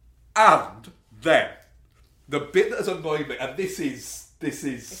 And then, the bit that has annoyed me, and this is...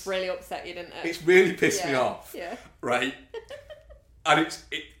 It's really upset you, didn't it? It's really pissed me off. Yeah. Right? And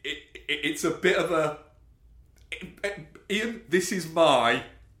it's a bit of a... Ian, this is my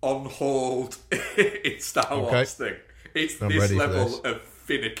on hold in Star Wars thing. It's this level of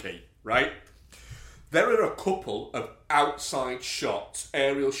finicky, right? There are a couple of outside shots,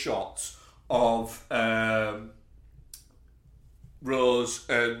 aerial shots of Rose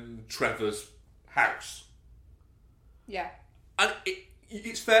and Trevor's house. Yeah. And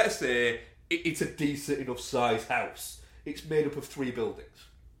it's fair to say it's a decent enough size house. It's made up of 3 buildings.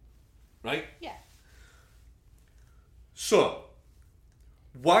 Right? Yeah. So,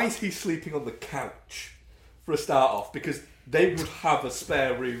 why is he sleeping on the couch for a start off? Because they would have a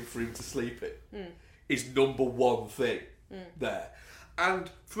spare room for him to sleep in. Is number one thing there. And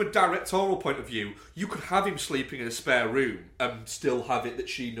from a directorial point of view, you could have him sleeping in a spare room and still have it that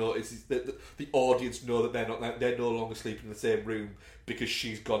she notices that the audience know that they're no longer sleeping in the same room because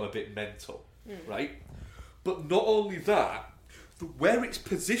she's gone a bit mental, right? But not only that, where it's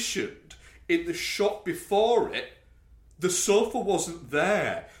positioned in the shot before it, the sofa wasn't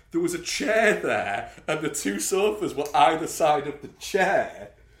there. There was a chair there, and the 2 sofas were either side of the chair.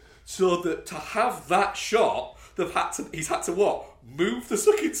 So that to have that shot, he's had to what? Move the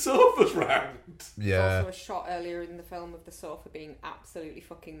fucking sofas round. Yeah. There's also a shot earlier in the film of the sofa being absolutely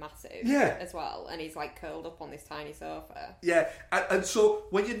fucking massive. Yeah. As well, and he's like curled up on this tiny sofa. Yeah, and so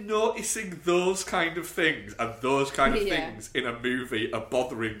when you're noticing those kind of things and those kind of things in a movie are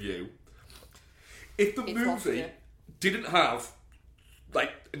bothering you, if the movie didn't have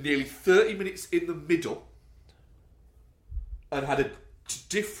like nearly 30 minutes in the middle and had a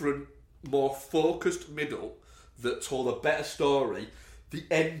different, more focused middle that told a better story, the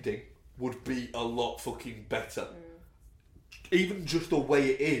ending would be a lot fucking better. Even just the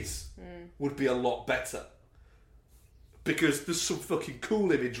way it is would be a lot better. Because there's some fucking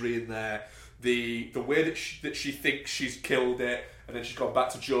cool imagery in there. The way that she thinks she's killed it, and then she's gone back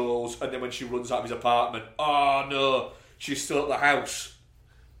to Joel's, and then when she runs out of his apartment, oh no, she's still at the house.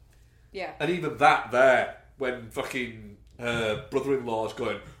 Yeah. And even that there, when fucking her brother-in-law's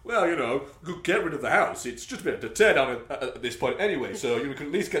going, well, we could get rid of the house. It's just a bit of a tear down at this point anyway, so you can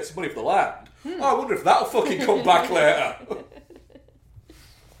at least get some money for the land. Oh, I wonder if that'll fucking come back later.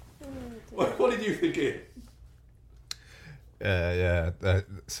 What did you think, Ian? Yeah.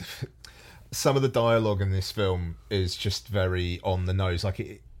 Some of the dialogue in this film is just very on the nose.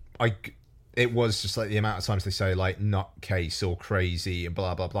 Like it was just like the amount of times they say like nutcase or crazy and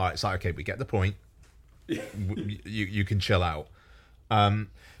blah blah blah. It's like, okay, we get the point. You can chill out.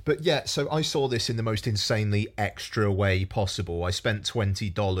 But yeah, so I saw this in the most insanely extra way possible. I spent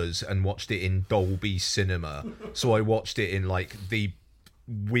 $20 and watched it in Dolby Cinema. So I watched it in like the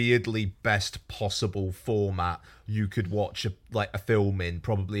weirdly best possible format you could watch a film in,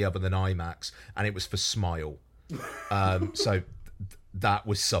 probably other than IMAX, and it was for Smile. So that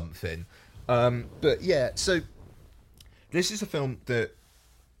was something. But yeah, so this is a film that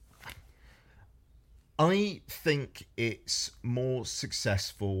I think it's more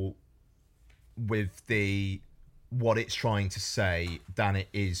successful with what it's trying to say than it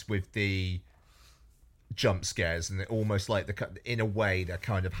is with the jump scares, and almost like in a way they're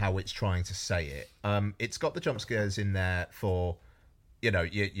kind of how it's trying to say it. It's got the jump scares in there for,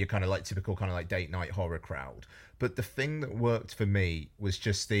 you're kind of like typical kind of like date night horror crowd. But the thing that worked for me was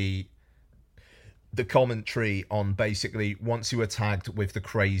just the commentary on basically once you are tagged with the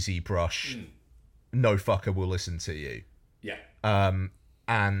crazy brush, no fucker will listen to you. Yeah.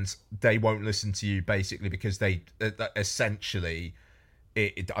 And they won't listen to you basically because they essentially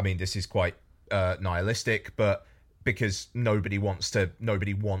I mean, this is quite nihilistic, but because nobody wants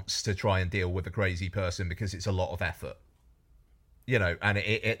to try and deal with a crazy person because it's a lot of effort, you know, and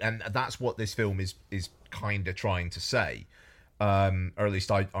and that's what this film is kind of trying to say, or at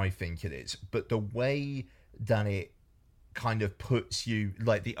least I think it is. But the way that it kind of puts you,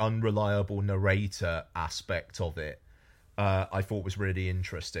 like the unreliable narrator aspect of it, I thought was really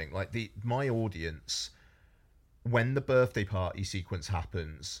interesting. Like my audience, when the birthday party sequence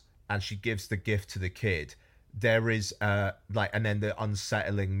happens and she gives the gift to the kid, there is and then the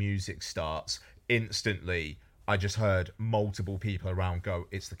unsettling music starts. Instantly, I just heard multiple people around go,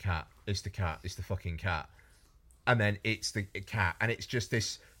 "It's the cat, it's the cat, it's the fucking cat," and then it's the cat, and it's just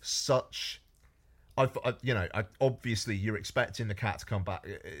this such. Obviously you're expecting the cat to come back,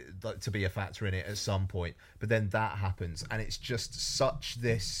 to be a factor in it at some point, but then that happens, and it's just such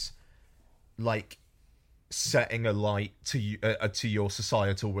this, like, setting a light to you, to your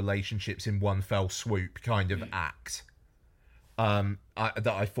societal relationships in one fell swoop kind of act, that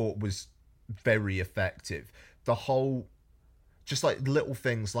I thought was very effective. The whole, just like little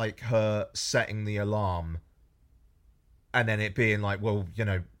things like her setting the alarm, and then it being like, well, you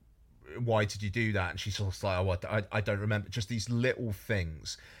know, why did you do that? And she's sort of like, oh, I don't remember. Just these little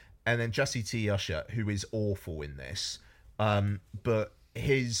things. And then Jesse T. Usher, who is awful in this, but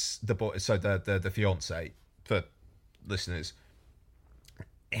the fiance, for listeners,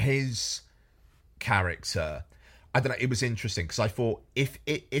 his character, I don't know, it was interesting because I thought if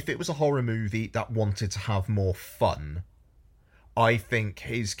it was a horror movie that wanted to have more fun, I think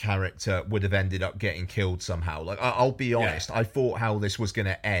his character would have ended up getting killed somehow. Like, I'll be honest, I thought how this was going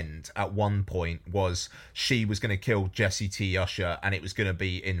to end at one point was she was going to kill Jesse T. Usher, and it was going to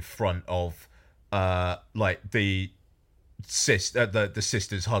be in front of like the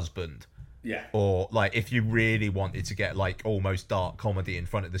sister's husband. Yeah. Or like if you really wanted to get like almost dark comedy in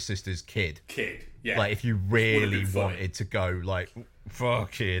front of the sister's kid. Yeah. Like if you really wanted to go like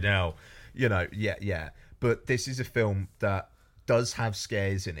fucking hell, you know, yeah. But this is a film that does have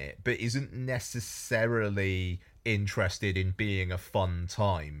scares in it, but isn't necessarily interested in being a fun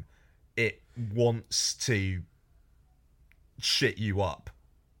time. It wants to shit you up,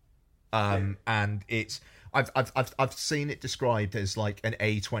 and it's I've seen it described as like an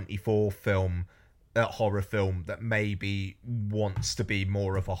A24 film, a horror film that maybe wants to be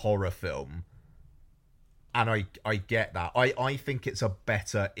more of a horror film, and I get that. I think it's a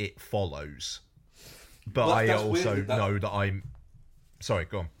better It Follows, but I also know that I'm. Sorry,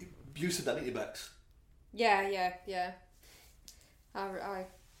 go on. You said that, didn't you, Bex? Yeah. I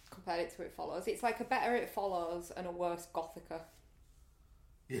compared it to It Follows. It's like a better It Follows and a worse Gothica.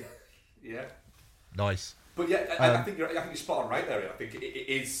 Yeah. Nice. But yeah, I think you're spot on right there. I think it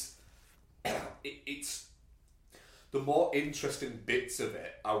is. It's the more interesting bits of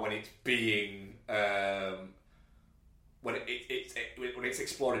it are when it's being when it's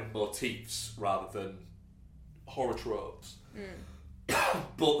exploring motifs rather than horror tropes.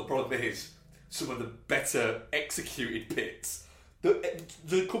 But the problem is some of the better executed bits.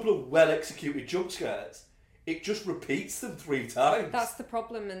 The couple of well executed jump scares, it just repeats them 3 times. That's the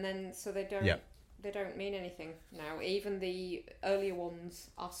problem, and then so they don't. Yep. They don't mean anything now. Even the earlier ones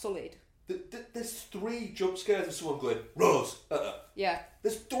are solid. There's 3 jump scares of someone going, Rose! Yeah.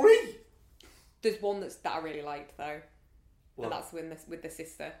 There's 3! There's one that I really liked, though. What? And that's with the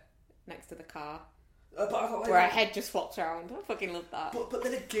sister next to the car. Where her head just flops around. I fucking love that. But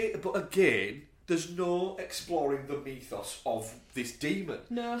then again, there's no exploring the mythos of this demon.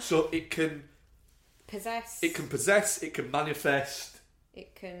 No. So it can... Possess. It can manifest...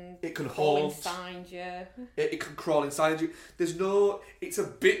 It can crawl inside you. It can crawl inside you. There's no. It's a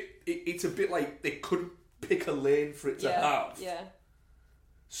bit like they couldn't pick a lane for it to have. Yeah.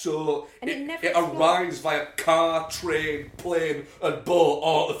 So it arrives via car, train, plane, and boat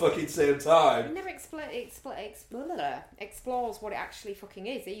all at the fucking same time. It never explores what it actually fucking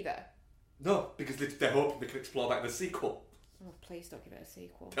is either. No, because they're hoping they can explore that in the sequel. Oh, please don't give it a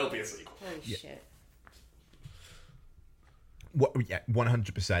sequel. There'll be a sequel. Holy shit. Yeah,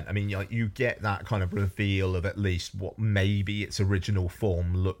 100%. I mean, you get that kind of reveal of at least what maybe its original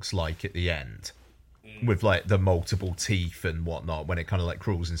form looks like at the end, with like the multiple teeth and whatnot when it kind of like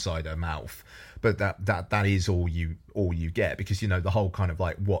crawls inside her mouth. But that is all you get, because you know the whole kind of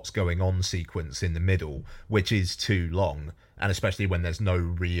like what's going on sequence in the middle, which is too long, and especially when there's no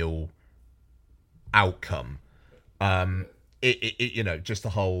real outcome. It you know, just the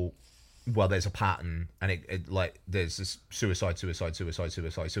whole. Well, there's a pattern, and it like there's this suicide,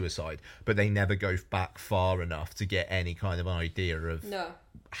 but they never go back far enough to get any kind of idea of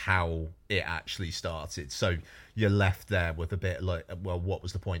how it actually started. So you're left there with a bit like, well, what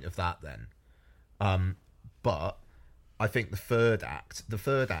was the point of that then? But I think the third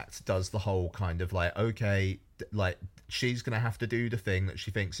act does the whole kind of like, okay, like she's going to have to do the thing that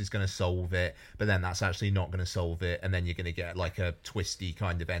she thinks is going to solve it, but then that's actually not going to solve it, and then you're going to get like a twisty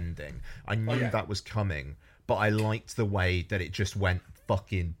kind of ending. I knew that was coming, but I liked the way that it just went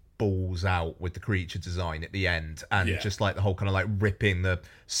fucking balls out with the creature design at the end, and just like the whole kind of like ripping the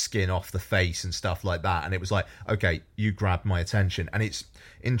skin off the face and stuff like that. And it was like, okay, you grabbed my attention. And it's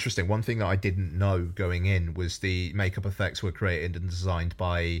interesting, one thing that I didn't know going in was the makeup effects were created and designed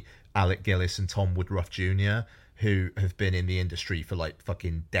by Alec Gillis and Tom Woodruff Jr., who have been in the industry for like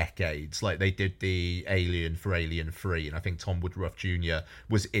fucking decades. Like they did the Alien for Alien 3, and I think Tom Woodruff Jr.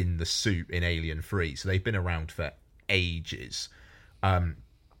 was in the suit in Alien 3, so they've been around for ages. And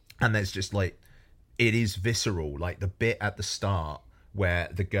there's just like, it is visceral. Like the bit at the start where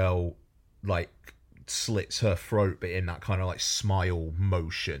the girl like slits her throat, but in that kind of like smile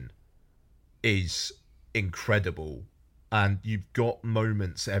motion, is incredible. And you've got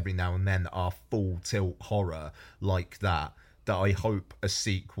moments every now and then that are full tilt horror like that I hope a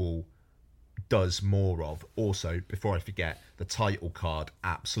sequel does more of. Also, before I forget, the title card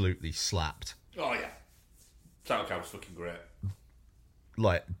absolutely slapped. Oh yeah, title card was fucking great.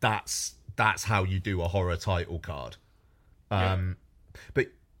 Like that's how you do a horror title card. But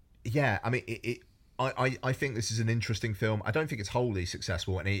yeah, I mean, I think this is an interesting film. I don't think it's wholly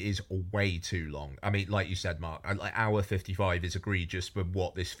successful, and it is way too long. I mean, like you said, Mark, like hour 55 is egregious for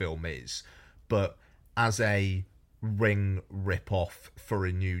what this film is, but as a Ring rip-off for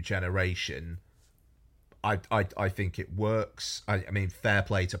a new generation, I think it works. I mean, fair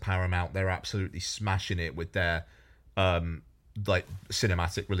play to Paramount; they're absolutely smashing it with their like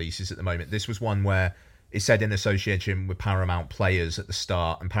cinematic releases at the moment. This was one where it said in association with Paramount Players at the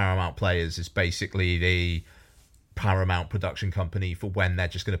start, and Paramount Players is basically the Paramount production company for when they're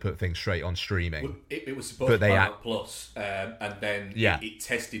just going to put things straight on streaming. Well, it was supposed to be Paramount Plus, and then it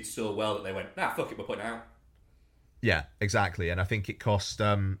tested so well that they went, nah, fuck it, we're putting it out. Yeah, exactly. And I think it cost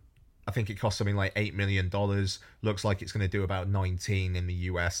something like $8 million. Looks like it's going to do about 19 in the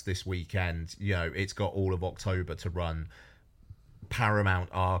US this weekend. You know, it's got all of October to run. Paramount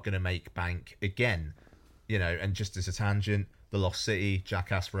are going to make bank again, you know. And just as a tangent, The Lost City,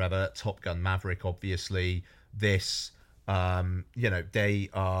 Jackass Forever, Top Gun Maverick, obviously this, you know, they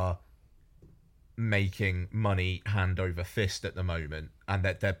are making money hand over fist at the moment, and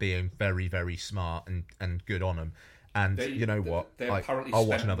that they're being very, very smart and good on them. And you know what, I'll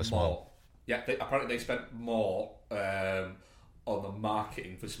watch another Smile. Yeah, apparently they spent more on the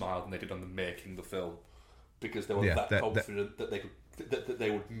marketing for Smile than they did on the making the film, because they were that confident that they could that they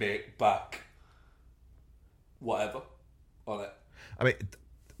would make back whatever on it. I mean,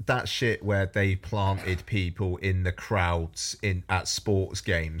 that shit where they planted people in the crowds at sports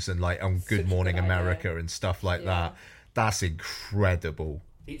games and like on Good Morning America and stuff like that. That's incredible.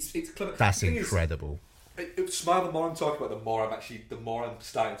 It's clever. That's incredible. Smile. The more I'm talking about, the more I'm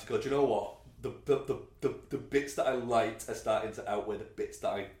starting to go, do you know what? The bits that I liked are starting to outweigh the bits that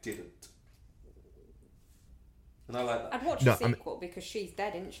I didn't. And I like that. I'd watch the sequel because she's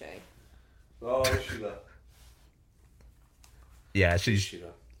dead, isn't she? Oh, is she there? Yeah, she's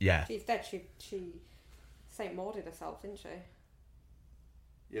dead. She Saint Mauded herself, didn't she?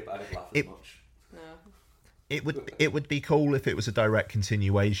 Yeah, but I didn't laugh as much. No. It would be cool if it was a direct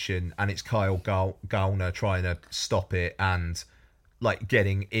continuation and it's Kyle Gallner trying to stop it and like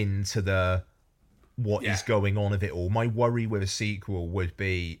getting into what is going on of it all. My worry with a sequel would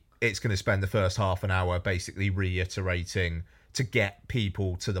be it's going to spend the first half an hour basically reiterating to get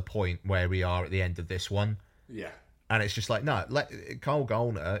people to the point where we are at the end of this one. Yeah. And it's just like, no, let Kyle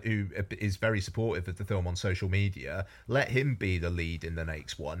Gallner, who is very supportive of the film on social media, let him be the lead in the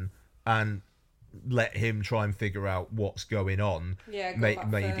next one and let him try and figure out what's going on. Yeah,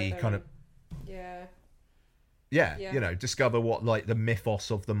 maybe kind of... Yeah, you know, discover what like the mythos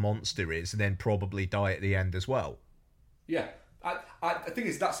of the monster is and then probably die at the end as well. Yeah. I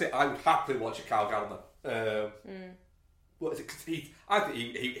think that's it. I would happily watch a Kyle Gallner. What is it? 'Cause I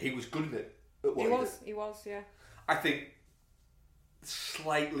think he was good in it. He was, yeah. I think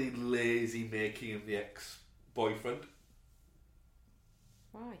slightly lazy making him the ex-boyfriend.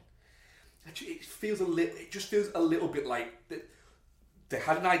 Why? It just feels a little bit like they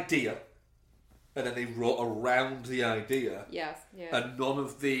had an idea, and then they wrote around the idea. Yes, yeah. And none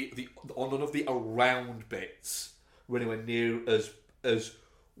of the around bits were anywhere near as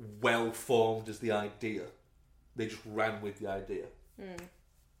well formed as the idea. They just ran with the idea,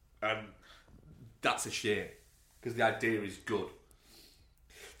 and that's a shame because the idea is good.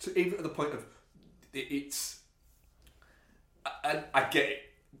 So even at the point of it's, I get it.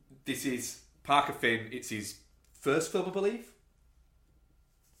 This is Parker Finn. It's his first film, I believe,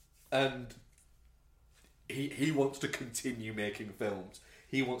 and he wants to continue making films.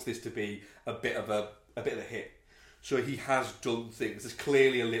 He wants this to be a bit of a hit. So he has done things. There's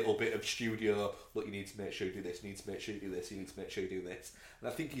clearly a little bit of studio. Look, you need to make sure you do this. You need to make sure you do this. You need to make sure you do this. And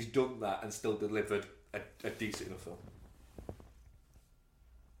I think he's done that and still delivered a decent enough film.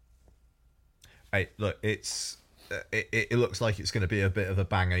 Hey, look, it looks like it's going to be a bit of a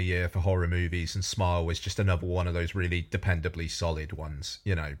banger year for horror movies, and Smile was just another one of those really dependably solid ones,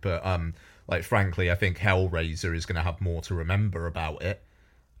 you know. But like frankly, I think Hellraiser is going to have more to remember about it.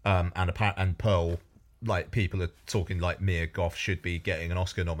 And Pearl, like people are talking like Mia Goth should be getting an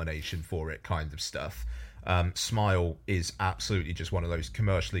Oscar nomination for it, kind of stuff. Smile is absolutely just one of those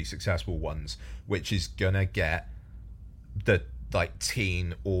commercially successful ones, which is gonna get the like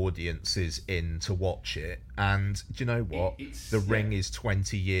teen audiences in to watch it. And do you know what? The Ring is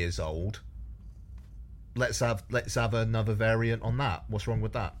 20 years old. Let's have another variant on that. What's wrong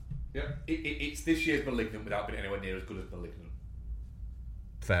with that? Yeah, it's this year's Malignant without being anywhere near as good as Malignant.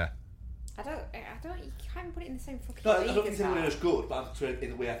 Fair. I don't. You can't put it in the same fucking No, I league don't think as it's anywhere that. near as good, but I'm saying in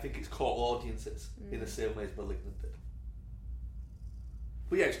the way I think it's caught audiences in the same way as Malignant did.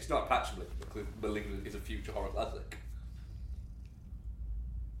 But yeah, it's not a patch Malignant, because Malignant is a future horror classic.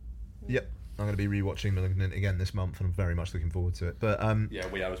 Yep, I'm going to be rewatching *Malignant* again this month, and I'm very much looking forward to it. But yeah,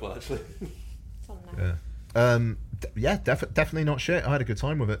 we are as well, actually. It's on now. Definitely not shit. I had a good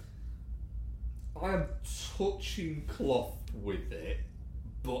time with it. I am touching cloth with it,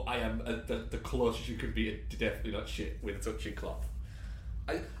 but I am the closest you can be to definitely not shit with touching cloth.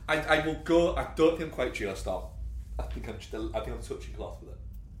 I will go. I don't think I'm quite Geostorm. I think I'm touching cloth with it.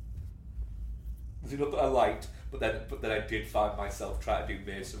 There's enough that I liked, but then I did find myself trying to do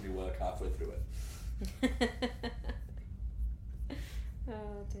masonry work halfway through it.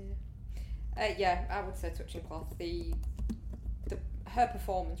 Oh dear. Yeah, I would say touching cloth. Her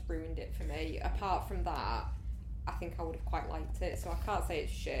performance ruined it for me. Apart from that, I think I would have quite liked it. So I can't say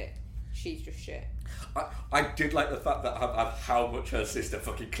it's shit. She's just shit. I did like the fact that how much her sister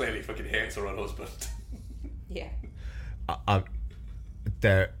fucking clearly fucking hates her own husband. Yeah.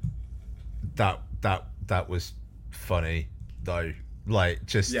 That was funny though. Like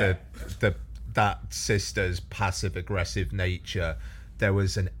just that sister's passive aggressive nature. There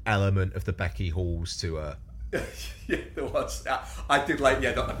was an element of the Becky Halls to her. Yeah, there was. I did like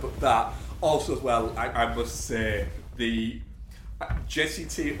but that also as well. I must say the Jesse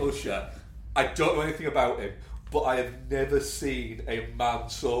T. Usher. I don't know anything about him, but I have never seen a man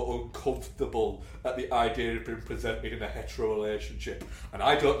so uncomfortable at the idea of being presented in a hetero relationship. And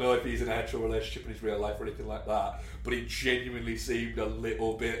I don't know if he's in a hetero relationship in his real life or anything like that, but he genuinely seemed a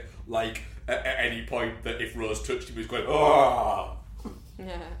little bit like at any point that if Rose touched him, he was going, oh!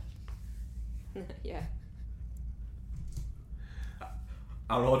 Yeah.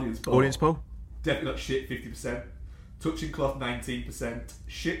 Our audience poll. Definitely not shit, 50%. Touching cloth, 19%.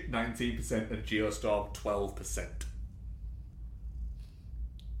 Shit, 19%. And Geostorm, 12%.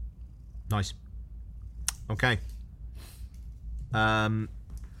 Nice. Okay. Yeah,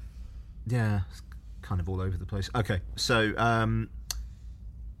 it's kind of all over the place. Okay, so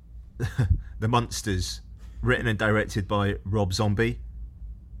The Munsters, written and directed by Rob Zombie,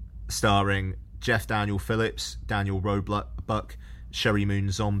 starring Jeff Daniel Phillips, Daniel Roebuck, Sherry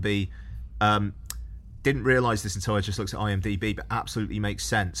Moon Zombie. Didn't realise this until I just looked at IMDb, but absolutely makes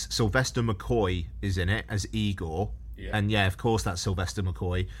sense. Sylvester McCoy is in it as Igor. Yeah. And yeah, of course that's Sylvester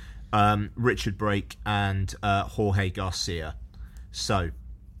McCoy. Richard Brake and Jorge Garcia. So,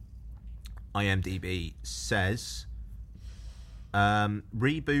 IMDb says...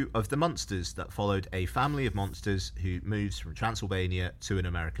 reboot of The Munsters that followed a family of monsters who moves from Transylvania to an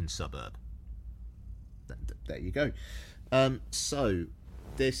American suburb. There you go. So,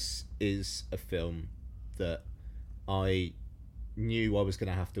 this is a film that I knew I was going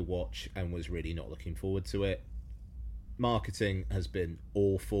to have to watch and was really not looking forward to it. Marketing has been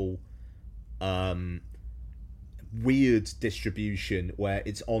awful. Weird distribution where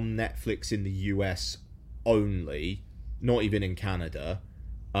it's on Netflix in the US only, not even in Canada.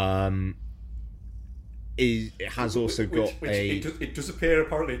 It has also got It does appear,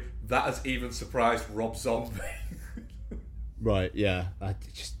 apparently, that has even surprised Rob Zombie. Right, yeah.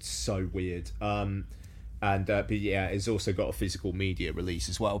 Just so weird. But yeah, it's also got a physical media release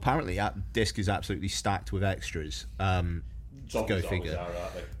as well. Apparently, that disc is absolutely stacked with extras. Go figure. Are,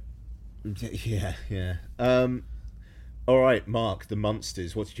 aren't they? Yeah. All right, Mark, The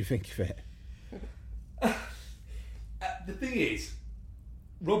Munsters. What did you think of it? The thing is,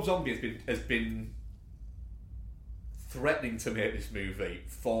 Rob Zombie has been threatening to make this movie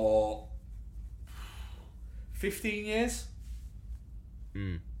for 15 years.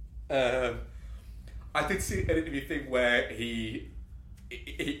 I did see an interview thing where he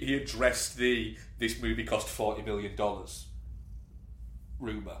addressed this movie cost $40 million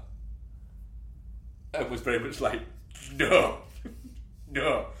rumour, and was very much like, no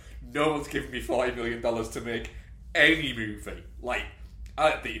one's giving me $40 million to make any movie. Like,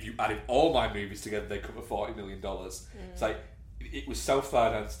 I think if you added all my movies together, they cover $40 million. It's like, it was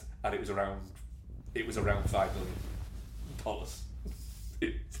self-financed, and it was around $5 million.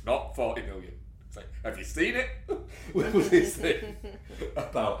 It's not $40 million. It's like, have you seen it? What was this thing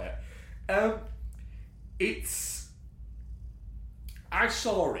about it? I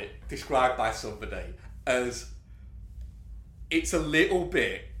saw it described by somebody as, it's a little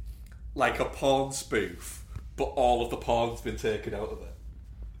bit like a porn spoof, but all of the porn's been taken out of it.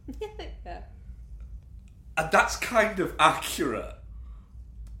 Yeah. And that's kind of accurate,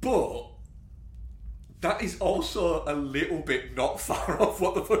 but that is also a little bit not far off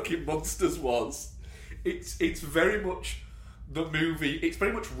what the fucking Monsters was. It's very much the movie. It's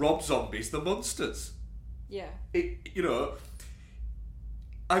very much Rob Zombie's The Monsters. Yeah.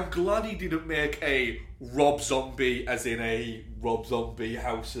 I'm glad he didn't make a Rob Zombie, as in a Rob Zombie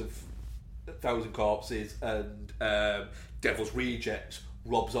House of a Thousand Corpses and Devil's Rejects,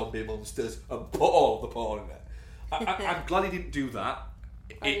 Rob Zombie Monsters, and put all the porn in it. I'm glad he didn't do that.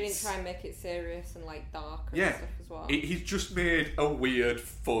 He didn't try and make it serious and like dark and stuff as well. He's just made a weird,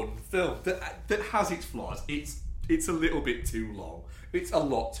 fun film that has its flaws. It's a little bit too long. It's a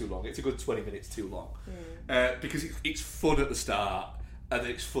lot too long. It's a good 20 minutes too long. Because it's fun at the start and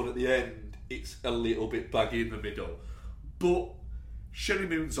then it's fun at the end. It's a little bit baggy in the middle. But Sherry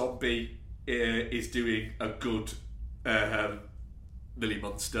Moon Zombie is doing a good Lily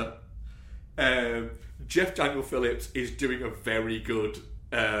Munster. Jeff Daniel Phillips is doing a very good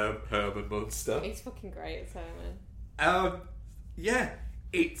Herman Munster. He's fucking great as Herman. Yeah,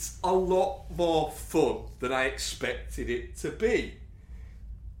 it's a lot more fun than I expected it to be.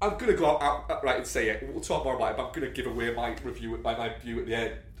 I'm going to go out right and say it. We'll talk more about it, but I'm going to give away my review, my view at the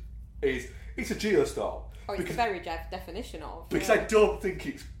end. It's a Geostorm. Oh, it's a very definition of. Because I don't think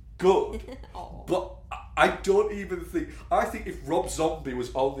it's good. But I don't even think... I think if Rob Zombie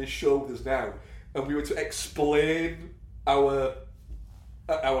was on this show with us now, and we were to explain our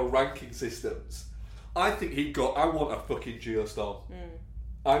ranking systems, I think he'd go, I want a fucking Geostorm.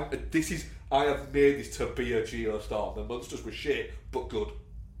 I have made this to be a Geostorm. The Monsters were shit, but good.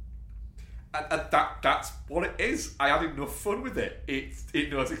 And that's what it is. I had enough fun with it. It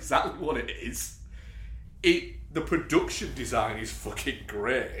knows exactly what it is. The production design is fucking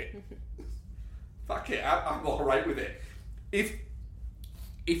great. Fuck it, I'm alright with it.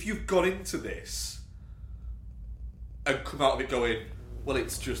 If you've got into this and come out of it going, well,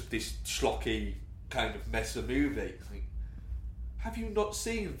 it's just this schlocky kind of mess of movie, like, have you not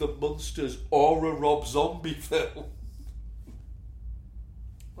seen The Monsters or a Rob Zombie film?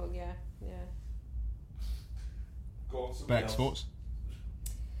 Well, yeah. Go on, Bex, thoughts?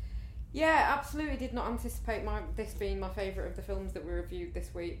 Yeah, absolutely did not anticipate this being my favourite of the films that we reviewed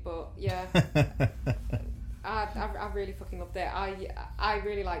this week, but yeah. I really fucking loved it. I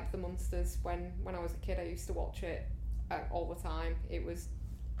really liked The Monsters when I was a kid. I used to watch it all the time. It was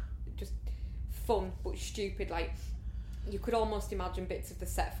just fun but stupid. Like, you could almost imagine bits of the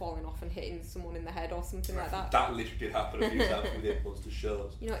set falling off and hitting someone in the head or something like that. That literally did happen a few times within Monster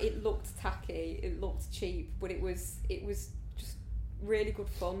shows. It looked tacky, it looked cheap, but it was just really good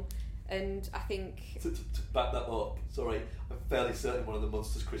fun. And I think... To back that up, sorry, I'm fairly certain one of the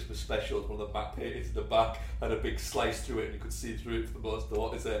Monsters Christmas specials, one of the back paintings in the back had a big slice through it and you could see through it for the most of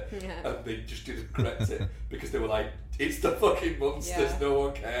what is it. Yeah. And they just didn't correct it because they were like, it's the fucking Monsters, no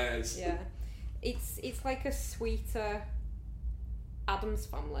one cares. Yeah. It's like a sweeter Addams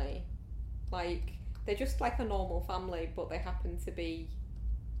Family. Like, they're just like a normal family, but they happen to be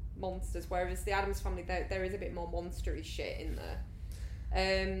monsters, whereas the Addams Family, there is a bit more monstery shit in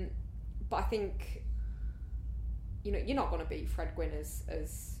there. But I think, you're not going to beat Fred Gwynne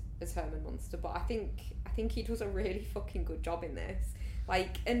as Herman Munster, but I think he does a really fucking good job in this.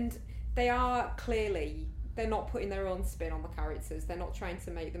 Like, and they are clearly, they're not putting their own spin on the characters. They're not trying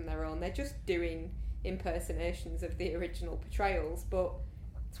to make them their own. They're just doing impersonations of the original portrayals, but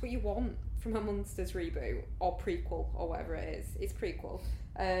it's what you want from a Munsters reboot or prequel or whatever it is. It's prequel.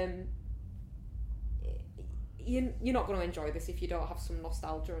 You're not going to enjoy this if you don't have some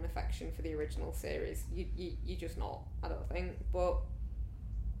nostalgia and affection for the original series. You're just not, I don't think. But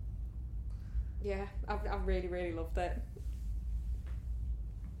yeah, I really, really loved it.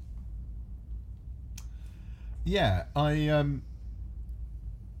 Yeah, I'm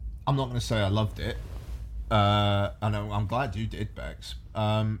not going to say I loved it. And I'm glad you did, Bex.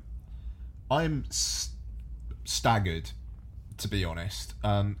 I'm staggered, to be honest,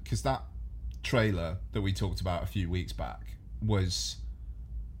 because that trailer that we talked about a few weeks back was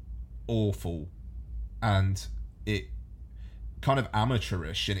awful, and it kind of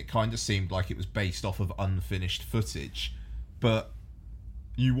amateurish, and it kind of seemed like it was based off of unfinished footage. But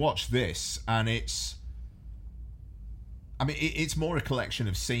you watch this, and it's more a collection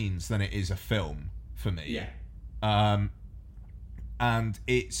of scenes than it is a film for me. Yeah. And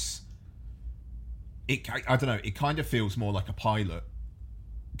I don't know, it kind of feels more like a pilot,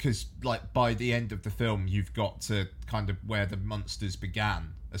 because like by the end of the film you've got to kind of where the monsters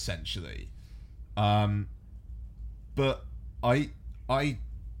began, essentially. But I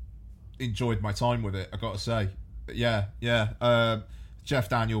enjoyed my time with it, I gotta say. Yeah. Jeff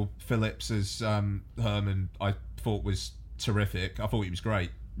Daniel Phillips as Herman I thought was terrific. I thought he was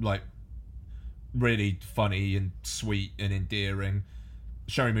great, like really funny and sweet and endearing.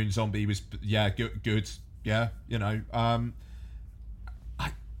 Sherry Moon Zombie was good. Yeah, you know. I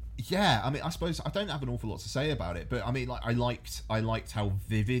suppose I don't have an awful lot to say about it, but I mean, like I liked how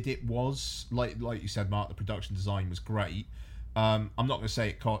vivid it was. Like you said, Mark, the production design was great. I'm not going to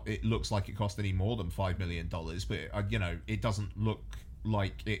say it looks like it cost any more than $5 million, but it doesn't look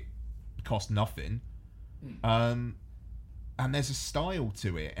like it cost nothing. And there's a style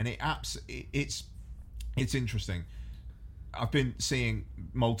to it, and it's interesting. I've been seeing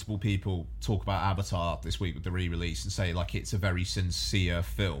multiple people talk about Avatar this week with the re-release and say like it's a very sincere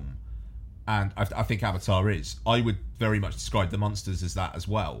film, and I think Avatar is. I would very much describe The Monsters as that as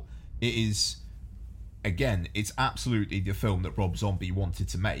well. It is, again, it's absolutely the film that Rob Zombie wanted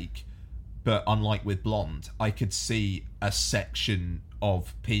to make, but unlike with Blonde, I could see a section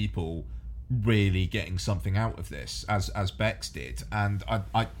of people really getting something out of this, as Bex did, and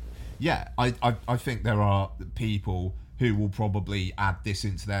I think there are people who will probably add this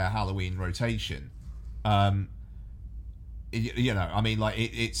into their Halloween rotation.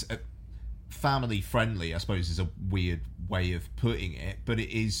 It's family friendly, I suppose, is a weird way of putting it, but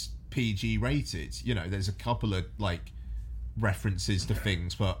it is PG rated. You know, there's a couple of like references to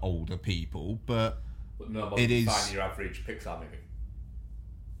things for older people, but no, it is fine your average Pixar movie.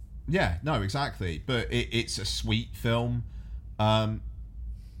 Yeah, no, exactly. But it's a sweet film. And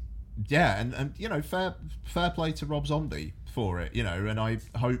you know, fair play to Rob Zombie for it, you know, and I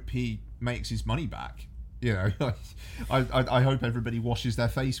hope he makes his money back. You know, I hope everybody washes their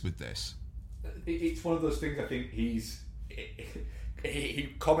face with this. It's one of those things. I think he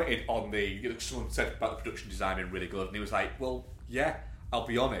commented on someone said about the production design being really good, and he was like, well, yeah, I'll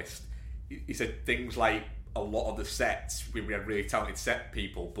be honest. He said things like a lot of the sets, we had really talented set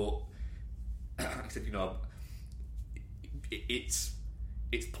people, but he said, you know, it's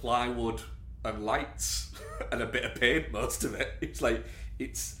plywood and lights and a bit of paint, most of it. It's like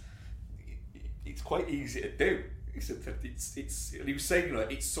it's quite easy to do. He said that and he was saying, you know,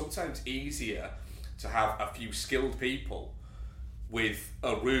 it's sometimes easier to have a few skilled people with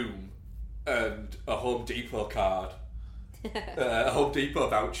a room and a Home Depot card, a Home Depot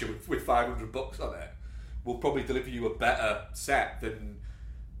voucher with $500 on it, will probably deliver you a better set than,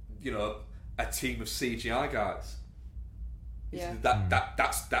 you know, a team of CGI guys. Yeah.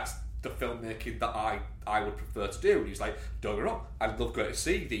 That's the filmmaking that I would prefer to do. And he's like, don't get me wrong, I love going to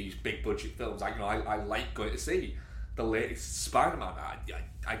see these big budget films. I like going to see the latest Spider-Man.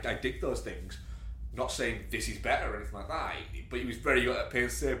 I dig those things. Not saying this is better or anything like that, but he was very at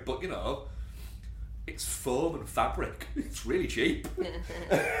pains to say, but you know, it's foam and fabric. It's really cheap.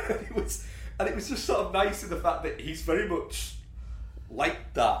 It was just sort of nice in the fact that he's very much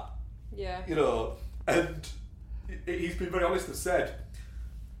like that. Yeah. You know, and he's been very honest and said,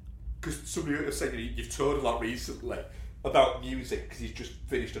 because somebody was saying, you've toured a lot recently about music because he's just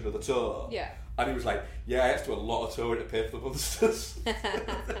finished another tour. Yeah. And he was like, yeah, I had to do a lot of touring to pay for the Monsters. And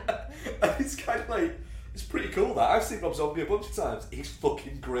it's kind of like, it's pretty cool that. I've seen Rob Zombie a bunch of times. He's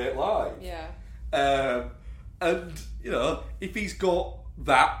fucking great live. Yeah. And, you know, if he's got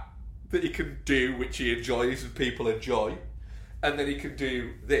that he can do, which he enjoys and people enjoy, and then he can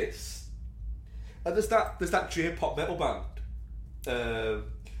do this. And there's that J-pop metal band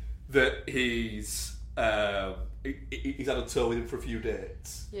that he's had a tour with him for a few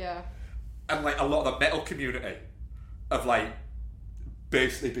dates. Yeah. And like a lot of the metal community have like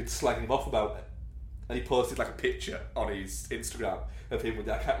basically been slagging him off about it. And he posted like a picture on his Instagram of him with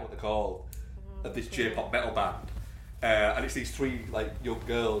I can't remember what they're called, of this J-pop metal band. And it's these three like young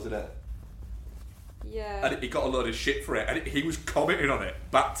girls in it. Yeah. And he got a load of shit for it, and he was commenting on it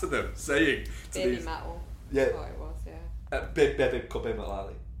back to them, saying to Baby metal. Yeah. Oh, it was, yeah. Baby Metal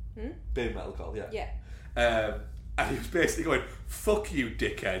Alley. Hmm? Baby Metal Call, yeah. Yeah. And he was basically going, fuck you,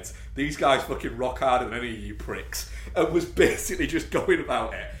 dickheads. These guys fucking rock harder than any of you pricks. And was basically just going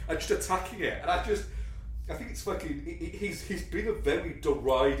about it and just attacking it. And I think it's fucking... He's been a very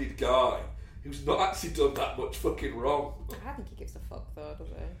derided guy who's not actually done that much fucking wrong. I don't think he gives a fuck, though, does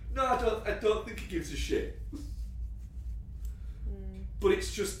he? No, I don't think he gives a shit. But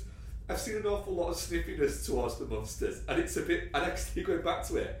it's just... I've seen an awful lot of sniffiness towards the Munsters. And it's a bit... And actually going back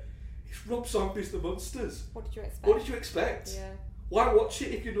to it... It's Rob Zombie's The Munsters. What did you expect? What did you expect? Yeah. Why watch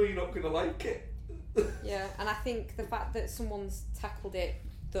it if you know you're not going to like it? Yeah, and I think the fact that someone's tackled it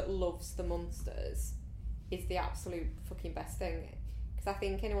that loves The Munsters is the absolute fucking best thing. Because I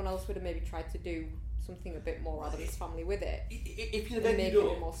think anyone else would have maybe tried to do something a bit more Addams Family with it. If you'd have and make ended it a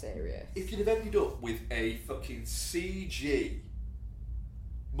up bit more serious. If you'd have ended up with a fucking CG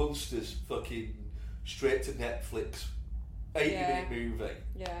Munsters fucking straight to Netflix 80-minute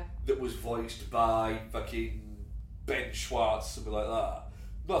movie that was voiced by fucking Ben Schwartz, something like that.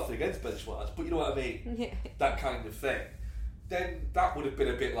 Nothing against Ben Schwartz, but you know what I mean? That kind of thing. Then that would have been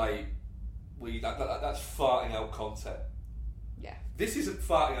a bit like, that's farting out content. Yeah. This isn't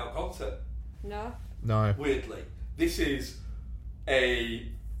farting out content. No. Weirdly. This is a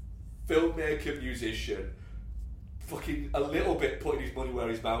filmmaker, musician, fucking a little bit putting his money where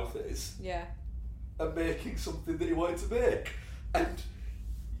his mouth is. Yeah. And making something that he wanted to make. And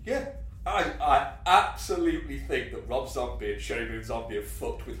yeah, I absolutely think that Rob Zombie and Sherry Moon Zombie have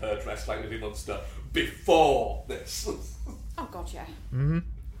fucked with her dressed like Lily Munster before this. Oh god, yeah. Mm-hmm.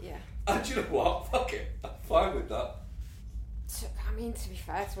 Yeah. And you know what? Fuck it. I'm fine with that. I mean, to be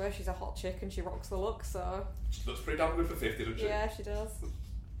fair to her, she's a hot chick and she rocks the look, so... She looks pretty damn good for 50, doesn't she? Yeah, she does.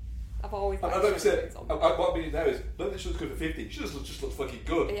 I've always liked I don't say, Zombie. what I mean there is, not that she looks good for 50, she just looks fucking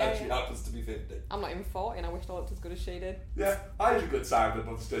good, Yeah, and she yeah. happens to be 50. I'm not even 40 and I wish I looked as good as she did. Yeah, I had a good time with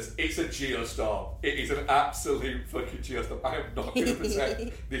Munsters. It's a geostorm. It is an absolute fucking geostorm. I am not going to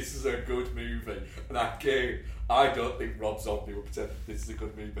pretend this is a good movie. And I don't think Rob Zombie will pretend this is a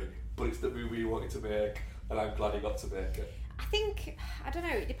good movie. But it's the movie he wanted to make, and I'm glad he got to make it. I think, I don't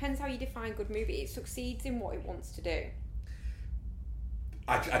know, it depends how you define good movie. It succeeds in what it wants to do.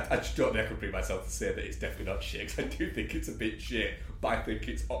 I just don't think I can bring myself to say that it's definitely not shit, because I do think it's a bit shit, but I think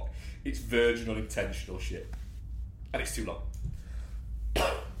it's virgin unintentional shit. And it's too long.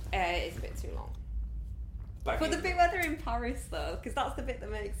 It is a bit too long. But the bit where they're in Paris, though, because that's the bit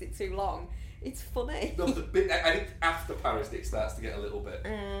that makes it too long, it's funny. No, the bit, I think after Paris it starts to get a little bit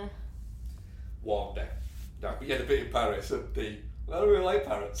warmed down. No, but yeah, the bit in Paris and I don't really like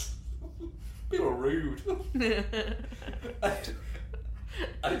Paris. People are rude.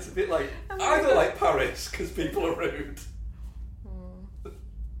 And it's a bit like, I don't like Paris because people are rude.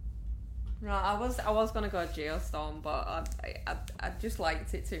 Right, I was gonna go Geostorm, but I just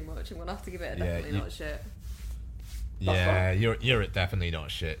liked it too much. I'm gonna have to give it a definitely not shit. Yeah, you're at definitely not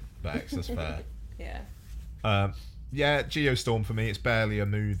shit, Bex. That's fair. Yeah. Yeah, Geostorm for me, it's barely a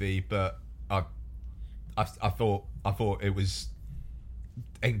movie, but I thought it was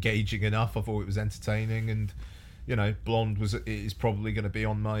engaging enough. I thought it was entertaining, and you know, Blonde is probably going to be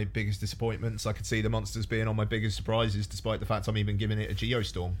on my biggest disappointments. I could see The Munsters being on my biggest surprises, despite the fact I'm even giving it a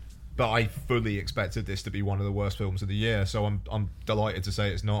Geostorm. But I fully expected this to be one of the worst films of the year, so I'm delighted to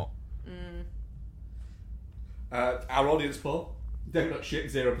say it's not. Our audience poll: definitely not shit,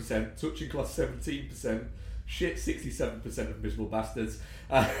 0%. Touching class 17%. Shit, 67% of miserable bastards.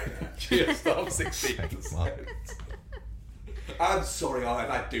 Geostorm 16%. I'm sorry,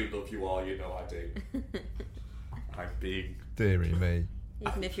 I do love you all. You know I do. I'm being... Deary me.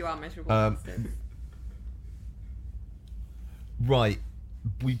 Even if you are miserable bastards. Right.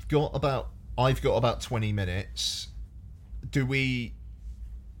 I've got about 20 minutes. Do we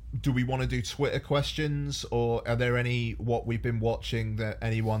want to do Twitter questions, or are there any what we've been watching that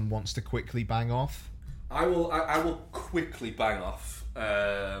anyone wants to quickly bang off? I will quickly bang off.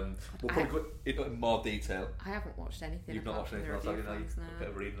 We'll probably go into more detail. I haven't watched anything. You've not watched anything else, have you? You've a bit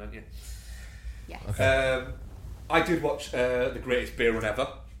of reading, haven't you? Yes. Okay. I did watch The Greatest Beer Run Ever.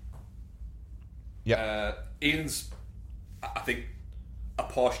 Yeah. Ian's, I think, a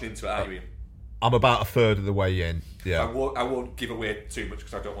portion into it, are you, Ian? I'm about a third of the way in. Yeah. I won't give away too much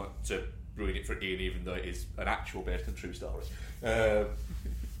because I don't want to ruin it for Ian, even though it is an actual based on true story. To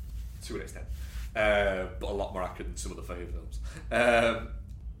an extent. But a lot more accurate than some of the favourite films.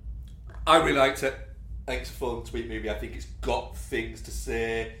 I really liked it. I think it's a fun, sweet movie. I think it's got things to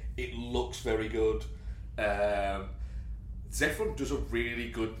say. It looks very good. Zephron does a really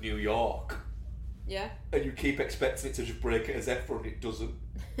good New York. Yeah. And you keep expecting it to just break it as Zephron, it doesn't.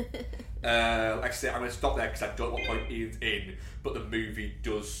 Like I say, I'm going to stop there because I don't know what point Ian's in, but the movie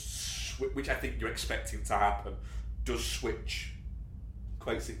does, which I think you're expecting to happen, does switch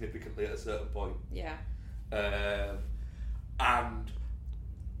quite significantly at a certain point. Yeah. And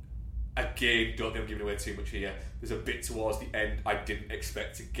again, don't think I'm giving away too much here. There's a bit towards the end I didn't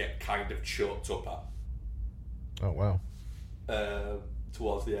expect to get kind of choked up at. Oh wow.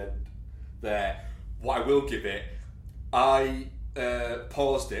 Towards the end there. What I will give it, I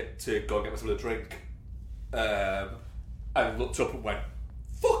paused it to go and get myself a drink, and looked up and went,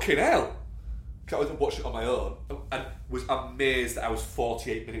 fucking hell! Because I was watching it on my own and was amazed that I was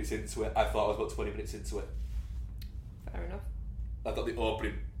 48 minutes into it. I thought I was about 20 minutes into it. Fair enough. I thought the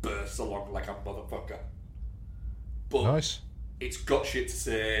opening bursts along like a motherfucker. But nice. It's got shit to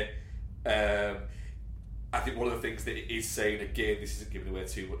say. I think one of the things that it is saying, again, this isn't giving away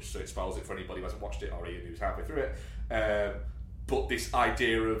too much, so it spoils it for anybody who hasn't watched it or Ian who's halfway through it. But this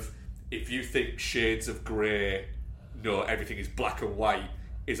idea of, if you think shades of grey, no, everything is black and white,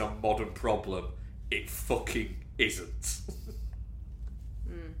 is a modern problem, it fucking isn't.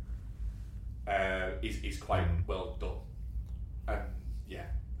 Is quite well done. And yeah,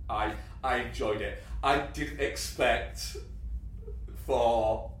 I enjoyed it. I didn't expect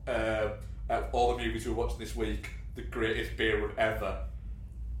for out of all the movies we were watching this week, The Greatest Beer Run Ever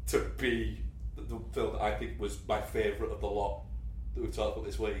to be the film that I think was my favourite of the lot that we've talked about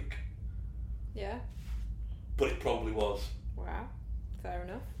this week. Yeah. But it probably was. Wow. Fair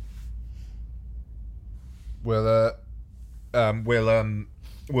enough. We'll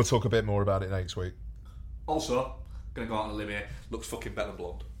talk a bit more about it next week. Also, gonna go out on a limb here, looks fucking better than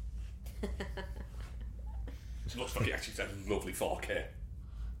Blonde. It looks fucking, actually, it's a lovely 4K.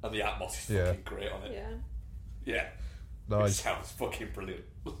 And the Atmos is fucking great on it. Yeah. Yeah. Nice. It sounds fucking brilliant.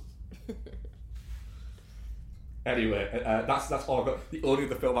 Anyway, that's all I've got. The only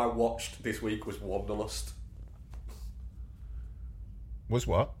other film I watched this week was Wanderlust. Was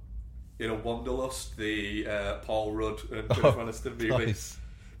what? Wanderlust, the Paul Rudd and Jennifer Aniston movie. Nice.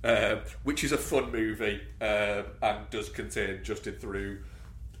 Which is a fun movie and does contain Justin Theroux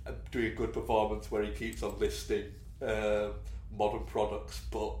doing a good performance where he keeps on listing modern products,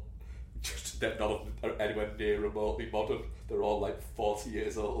 but just none of them are anywhere near remotely modern. They're all like 40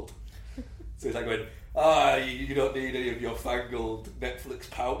 years old. So it's like going, you don't need any of your fangled Netflix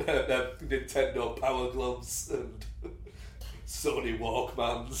Nintendo Power Gloves and Sony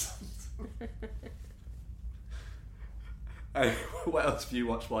Walkmans. What else have you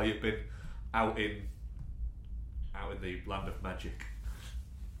watched while you've been out in the land of magic?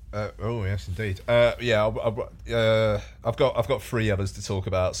 Oh yes, indeed. I've got 3 others to talk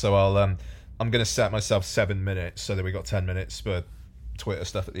about, so I'm going to set myself 7 minutes so that we got 10 minutes for Twitter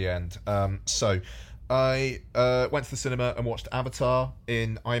stuff at the end. So I went to the cinema and watched Avatar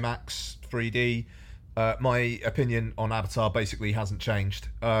in IMAX 3D. My opinion on Avatar basically hasn't changed.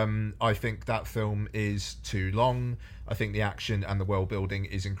 I think that film is too long. I think the action and the world building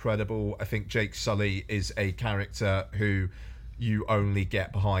is incredible. I think Jake Sully is a character who you only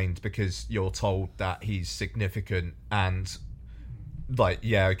get behind because you're told that he's significant and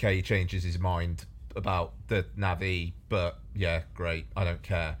he changes his mind about the Na'vi, but yeah, great, I don't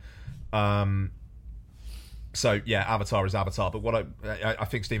care. So yeah, Avatar is Avatar, but what I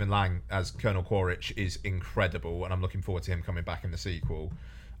think Stephen Lang as Colonel Quaritch is incredible, and I'm looking forward to him coming back in the sequel.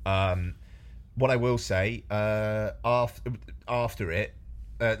 What I will say, after it,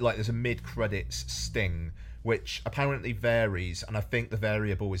 there's a mid-credits sting, which apparently varies, and I think the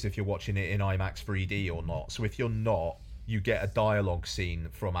variable is if you're watching it in IMAX 3D or not. So if you're not, you get a dialogue scene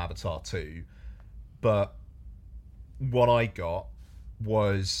from Avatar 2, but what I got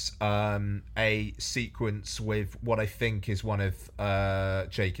was a sequence with what I think is one of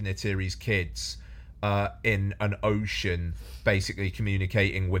Jake and Neytiri's kids in an ocean, basically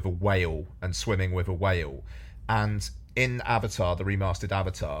communicating with a whale and swimming with a whale. And in Avatar, the remastered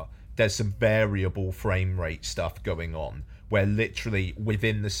Avatar, there's some variable frame rate stuff going on where literally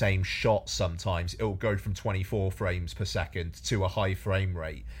within the same shot sometimes it'll go from 24 frames per second to a high frame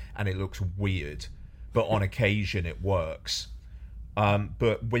rate and it looks weird, but on occasion it works.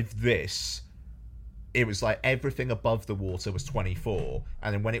 But with this, it was like everything above the water was 24,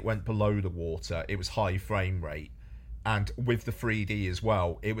 and then when it went below the water, it was high frame rate. And with the 3D as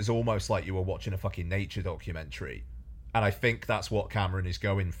well, it was almost like you were watching a fucking nature documentary. And I think that's what Cameron is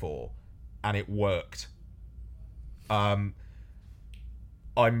going for, and it worked. I'm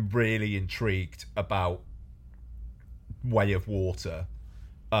really intrigued about Way of Water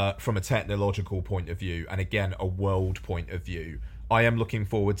from a technological point of view, and again, a world point of view. I am looking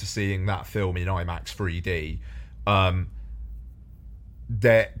forward to seeing that film in IMAX 3D.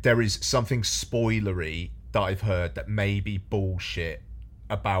 there is something spoilery that I've heard that may be bullshit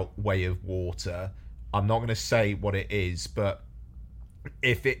about Way of Water. I'm not going to say what it is, but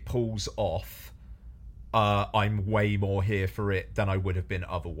if it pulls off, I'm way more here for it than I would have been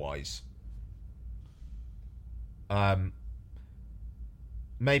otherwise.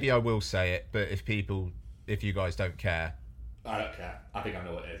 Maybe I will say it, but if you guys don't care, I don't care. I think I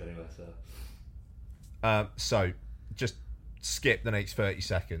know what it is anyway. So just skip the next 30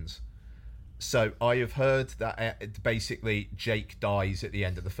 seconds. So I have heard that basically Jake dies at the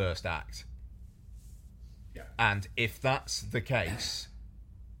end of the first act. Yeah. And if that's the case,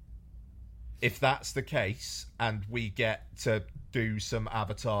 and we get to do some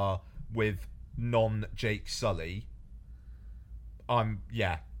Avatar with non-Jake Sully,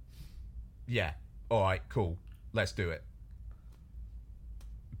 yeah. All right, cool. Let's do it.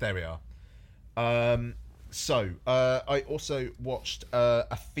 There we are. So I also watched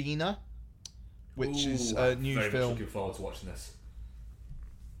Athena, which is a new very film. Much looking forward to watching this.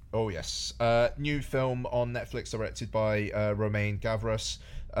 Oh yes, new film on Netflix directed by Romain Gavras.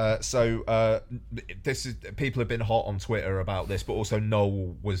 This is, people have been hot on Twitter about this, but also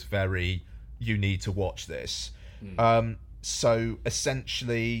Noel was very, you need to watch this. So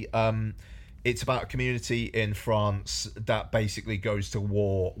essentially, it's about a community in France that basically goes to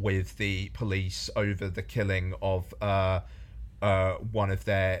war with the police over the killing of one of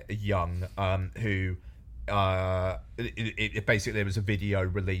their young, who it basically, there was a video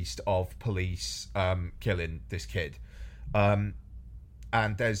released of police killing this kid. And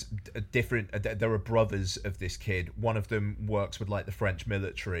there's there are brothers of this kid. One of them works with like the French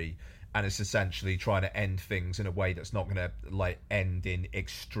military, and it's essentially trying to end things in a way that's not going to like end in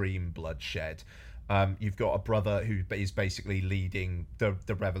extreme bloodshed. You've got a brother who is basically leading the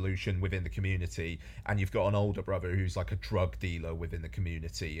revolution within the community, and you've got an older brother who's like a drug dealer within the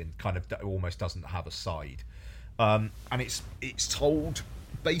community and kind of almost doesn't have a side. And it's told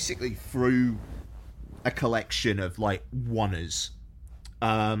basically through a collection of like oneers.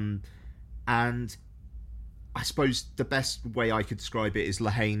 And I suppose the best way I could describe it is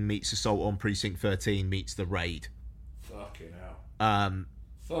Lahane meets Assault on Precinct 13 meets The Raid. Fucking hell.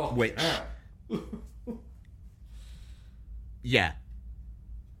 Which... yeah.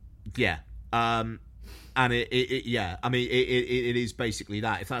 And yeah, I mean, it is basically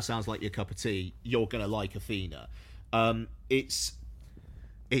that. If that sounds like your cup of tea, you're gonna like Athena.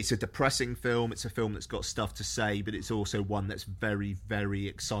 It's a depressing film. It's a film that's got stuff to say, but it's also one that's very, very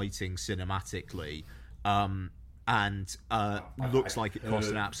exciting cinematically, and looks like it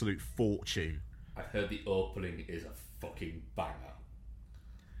cost an absolute fortune. I've heard the opening is a fucking banger.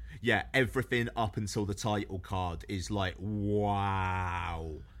 Yeah, everything up until the title card is like,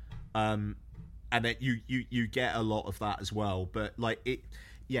 wow. And then you get a lot of that as well, but like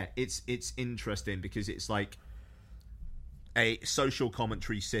it's interesting because it's like a social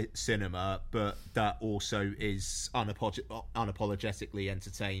commentary cinema, but that also is unapologetically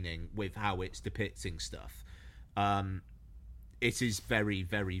entertaining with how it's depicting stuff. It is very,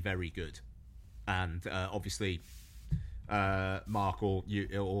 very, very good, and obviously Mark or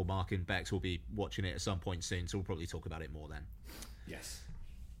Mark and Bex will be watching it at some point soon, so we'll probably talk about it more then. Yes.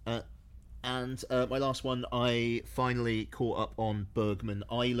 And my last one, I finally caught up on Bergman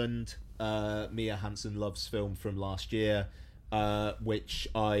Island, Mia Hansen-Love's film from last year, which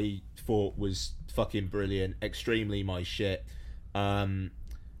I thought was fucking brilliant, extremely my shit.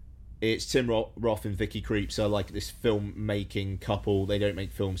 It's Tim Roth and Vicky Krieps are like this filmmaking couple. They don't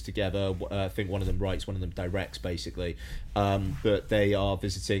make films together. I think one of them writes, one of them directs, basically. But they are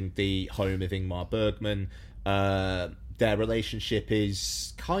visiting the home of Ingmar Bergman. Their relationship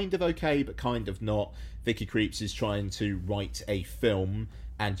is kind of okay, but kind of not. Vicky Krieps is trying to write a film,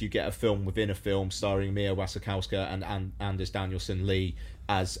 and you get a film within a film starring Mia Wasikowska and Anders Danielson Lee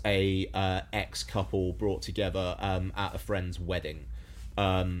as a ex-couple brought together at a friend's wedding.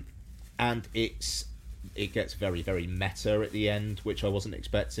 And it gets very, very meta at the end, which I wasn't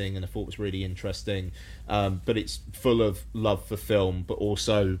expecting and I thought was really interesting. But it's full of love for film, but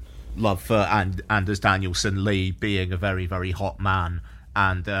also love for Anders Danielson Lee being a very, very hot man,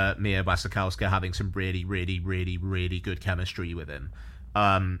 and Mia Wasikowska having some really, really, really, really good chemistry with him.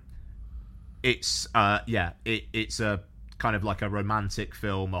 It's a kind of like a romantic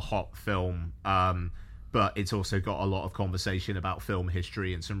film, a hot film, but it's also got a lot of conversation about film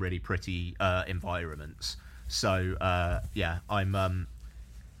history and some really pretty environments. So I'm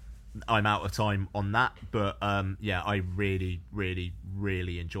out of time on that, but I really, really,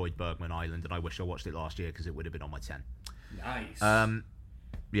 really enjoyed Bergman Island, and I wish I watched it last year because it would have been on my 10. Nice.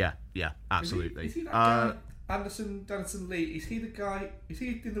 Yeah, absolutely. Is he that guy? Anderson Lee, is he the guy? Is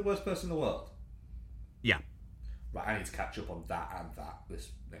he the worst person in the world? Yeah. Right, I need to catch up on that and that this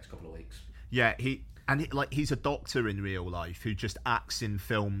next couple of weeks. Yeah, he's a doctor in real life who just acts in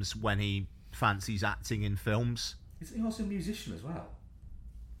films when he fancies acting in films. Isn't he also a musician as well?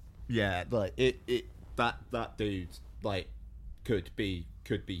 Yeah, like that dude like could be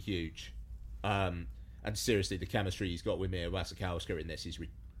huge. And seriously, the chemistry he's got with Mia Wasikowska in this is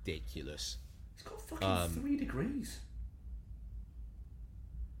ridiculous. He's got fucking 3 degrees.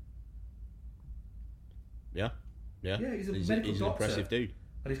 Yeah. Yeah, he's a medical he's doctor. an impressive dude.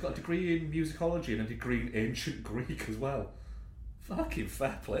 And he's got a degree in musicology and a degree in ancient Greek as well. Fucking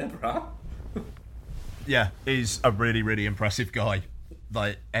fair play, bro. Yeah, he's a really, really impressive guy.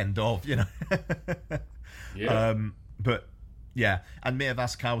 Like, end of, you know. Yeah. But, yeah. And Mia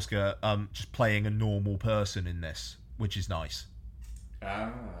Wasikowska just playing a normal person in this, which is nice.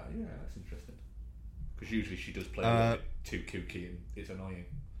 Ah, yeah, that's interesting. Because usually she does play a little bit too kooky and it's annoying.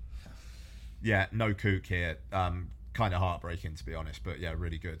 Yeah, no kook here. Kind of heartbreaking, to be honest, but yeah,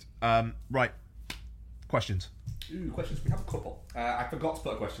 really good. Right. Questions? Ooh, questions. We have a couple. I forgot to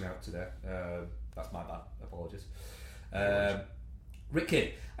put a question out today. That's my bad. Apologies.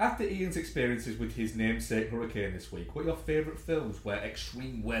 Ricky, after Ian's experiences with his namesake hurricane this week, what are your favourite films where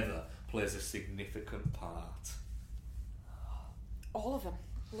extreme weather plays a significant part? All of them.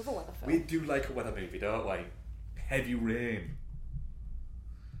 I love a weather film. We do like a weather movie, don't we? Heavy Rain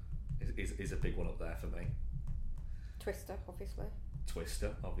is a big one up there for me. Twister, obviously.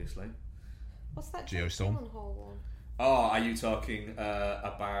 Twister, obviously. What's that Geostorm? Jake Gyllenhaal one? Oh, are you talking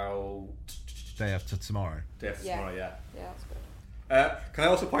about Day After Tomorrow? Day After Tomorrow, yeah. Yeah, that's good. Can I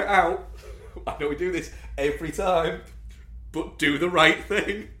also point out, I know we do this every time, but do the right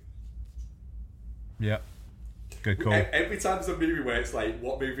thing. Yeah. Good call. Every time there's a movie where it's like,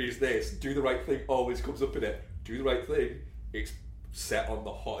 what movie is this? Do the right thing always comes up in it. Do the right thing. It's set on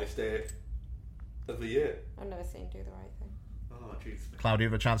the hottest day of the year. I've never seen Do the Right Thing. Oh, jeez. Cloudy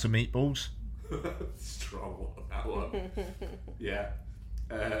with a Chance of Meatballs? Strong one, that one. Yeah.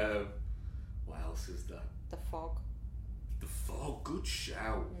 What else is there? The Fog. The Fog, good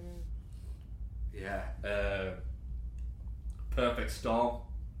shout. Yeah. Perfect Storm.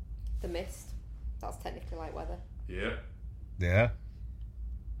 The Mist. That's technically like weather. Yeah. Yeah.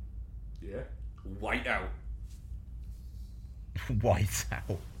 Yeah. Whiteout.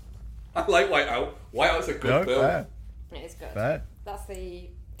 Whiteout. I like Whiteout. Whiteout's a good film. Fair. It is good. Fair. That's the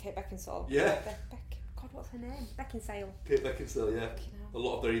Kate Beckinsale. Yeah. God, what's her name? Beckinsale. Kate Beckinsale, yeah. A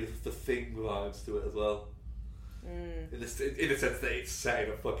lot of the Thing vibes to it as well. In the sense that it's set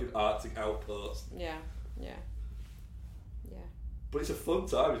in a fucking Arctic outpost. Yeah. But it's a fun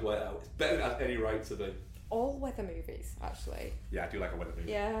time, is Whiteout. It's better than it has any right to be. All weather movies, actually. Yeah, I do like a weather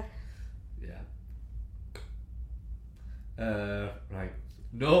movie. Yeah. Right.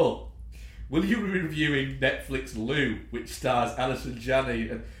 No. Will you be reviewing Netflix Lou, which stars Alison Janney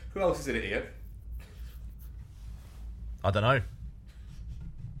and who else is in it here? I don't know.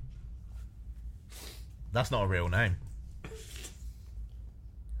 That's not a real name.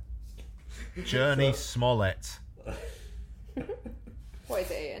 Journey Smollett. What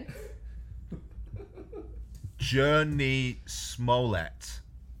is it, Ian? Journey Smollett.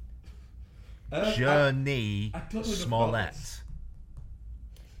 Journey I don't know enough about Smollett. this.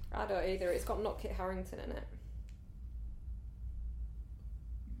 I don't either. It's got not Kit Harington in it.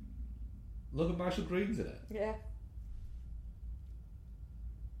 Logan Marshall Green's in it. Yeah.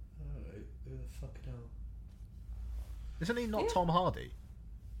 Alright, who the fuck hell? Isn't he not Tom Hardy?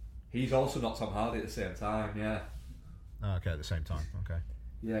 He's also not Tom Hardy at the same time, yeah. Oh, okay, at the same time. Okay.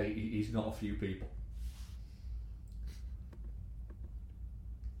 Yeah, he's not a few people.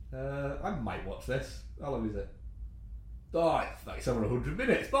 I might watch this. How long is it? Oh, it's over 100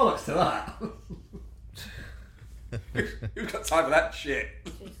 minutes. Bollocks to that. Who's got time for that shit?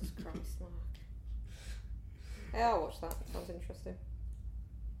 Jesus Christ, Mark. Yeah, I'll watch that. Sounds interesting.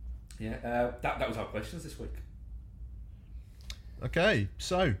 Yeah, that was our questions this week. Okay,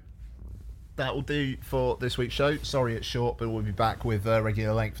 so that will do for this week's show. Sorry it's short, but we'll be back with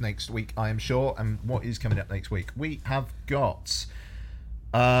regular length next week, I am sure. And what is coming up next week? We have got...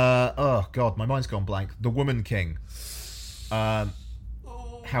 oh, God, my mind's gone blank. The Woman King. Hell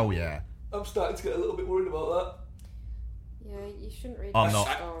yeah. I'm starting to get a little bit worried about that. Yeah, you shouldn't read I'm that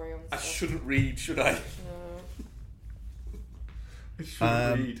not. story on I stuff. shouldn't read, should I? No. I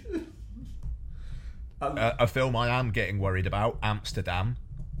shouldn't read. A film I am getting worried about, Amsterdam.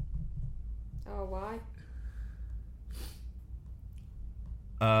 Oh,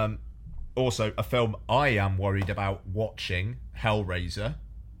 why? Also, a film I am worried about watching, Hellraiser.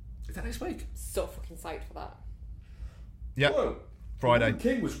 Is that next week? So fucking psyched for that. Yep. Whoa. Friday.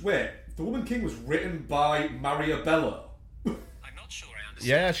 The Woman King was written by Maria Bello.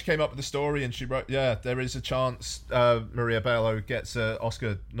 Yeah, she came up with the story and she wrote. Yeah, there is a chance Maria Bello gets an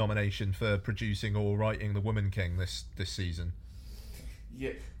Oscar nomination for producing or writing The Woman King this season.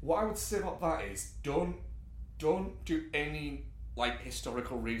 Yeah, what I would say about that is don't do any like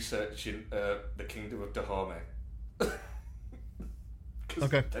historical research in the Kingdom of Dahomey.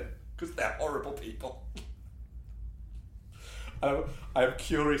 Okay. Because they're horrible people. I'm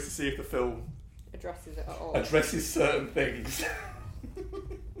curious to see if the film Addresses it at all. addresses certain things.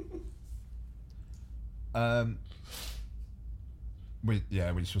 We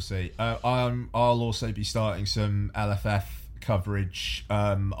shall see. I'll also be starting some LFF coverage.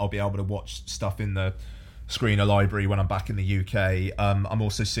 I'll be able to watch stuff in the Screener Library when I'm back in the UK. I'm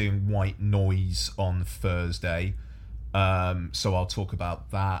also seeing White Noise on Thursday, so I'll talk about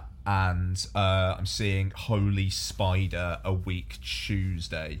that. And I'm seeing Holy Spider a week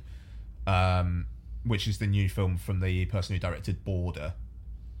Tuesday, which is the new film from the person who directed Border.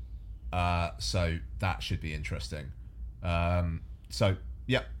 So that should be interesting. So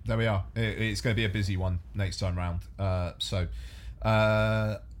yeah, there we are. It's going to be a busy one next time round. So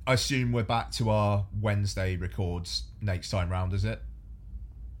I assume we're back to our Wednesday records next time round, is it?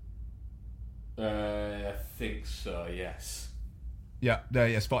 I think so. Yes. Yeah,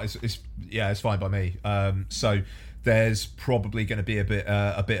 it's fine. It's fine by me. So there's probably going to be a bit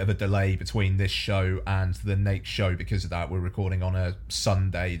of a delay between this show and the next show because of that. We're recording on a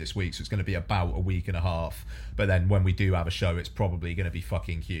Sunday this week, so it's going to be about a week and a half. But then when we do have a show, it's probably going to be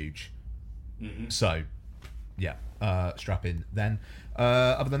fucking huge. Mm-hmm. So, yeah, strap in then.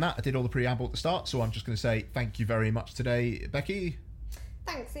 Other than that, I did all the preamble at the start, so I'm just going to say thank you very much today, Becky.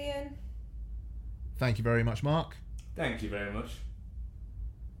 Thanks, Ian. Thank you very much, Mark. Thank you very much.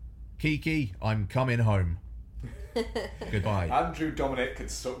 Kiki, I'm coming home. Goodbye. Andrew Dominic can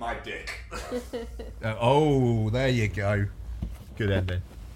suck my dick. Oh, there you go. Good ending.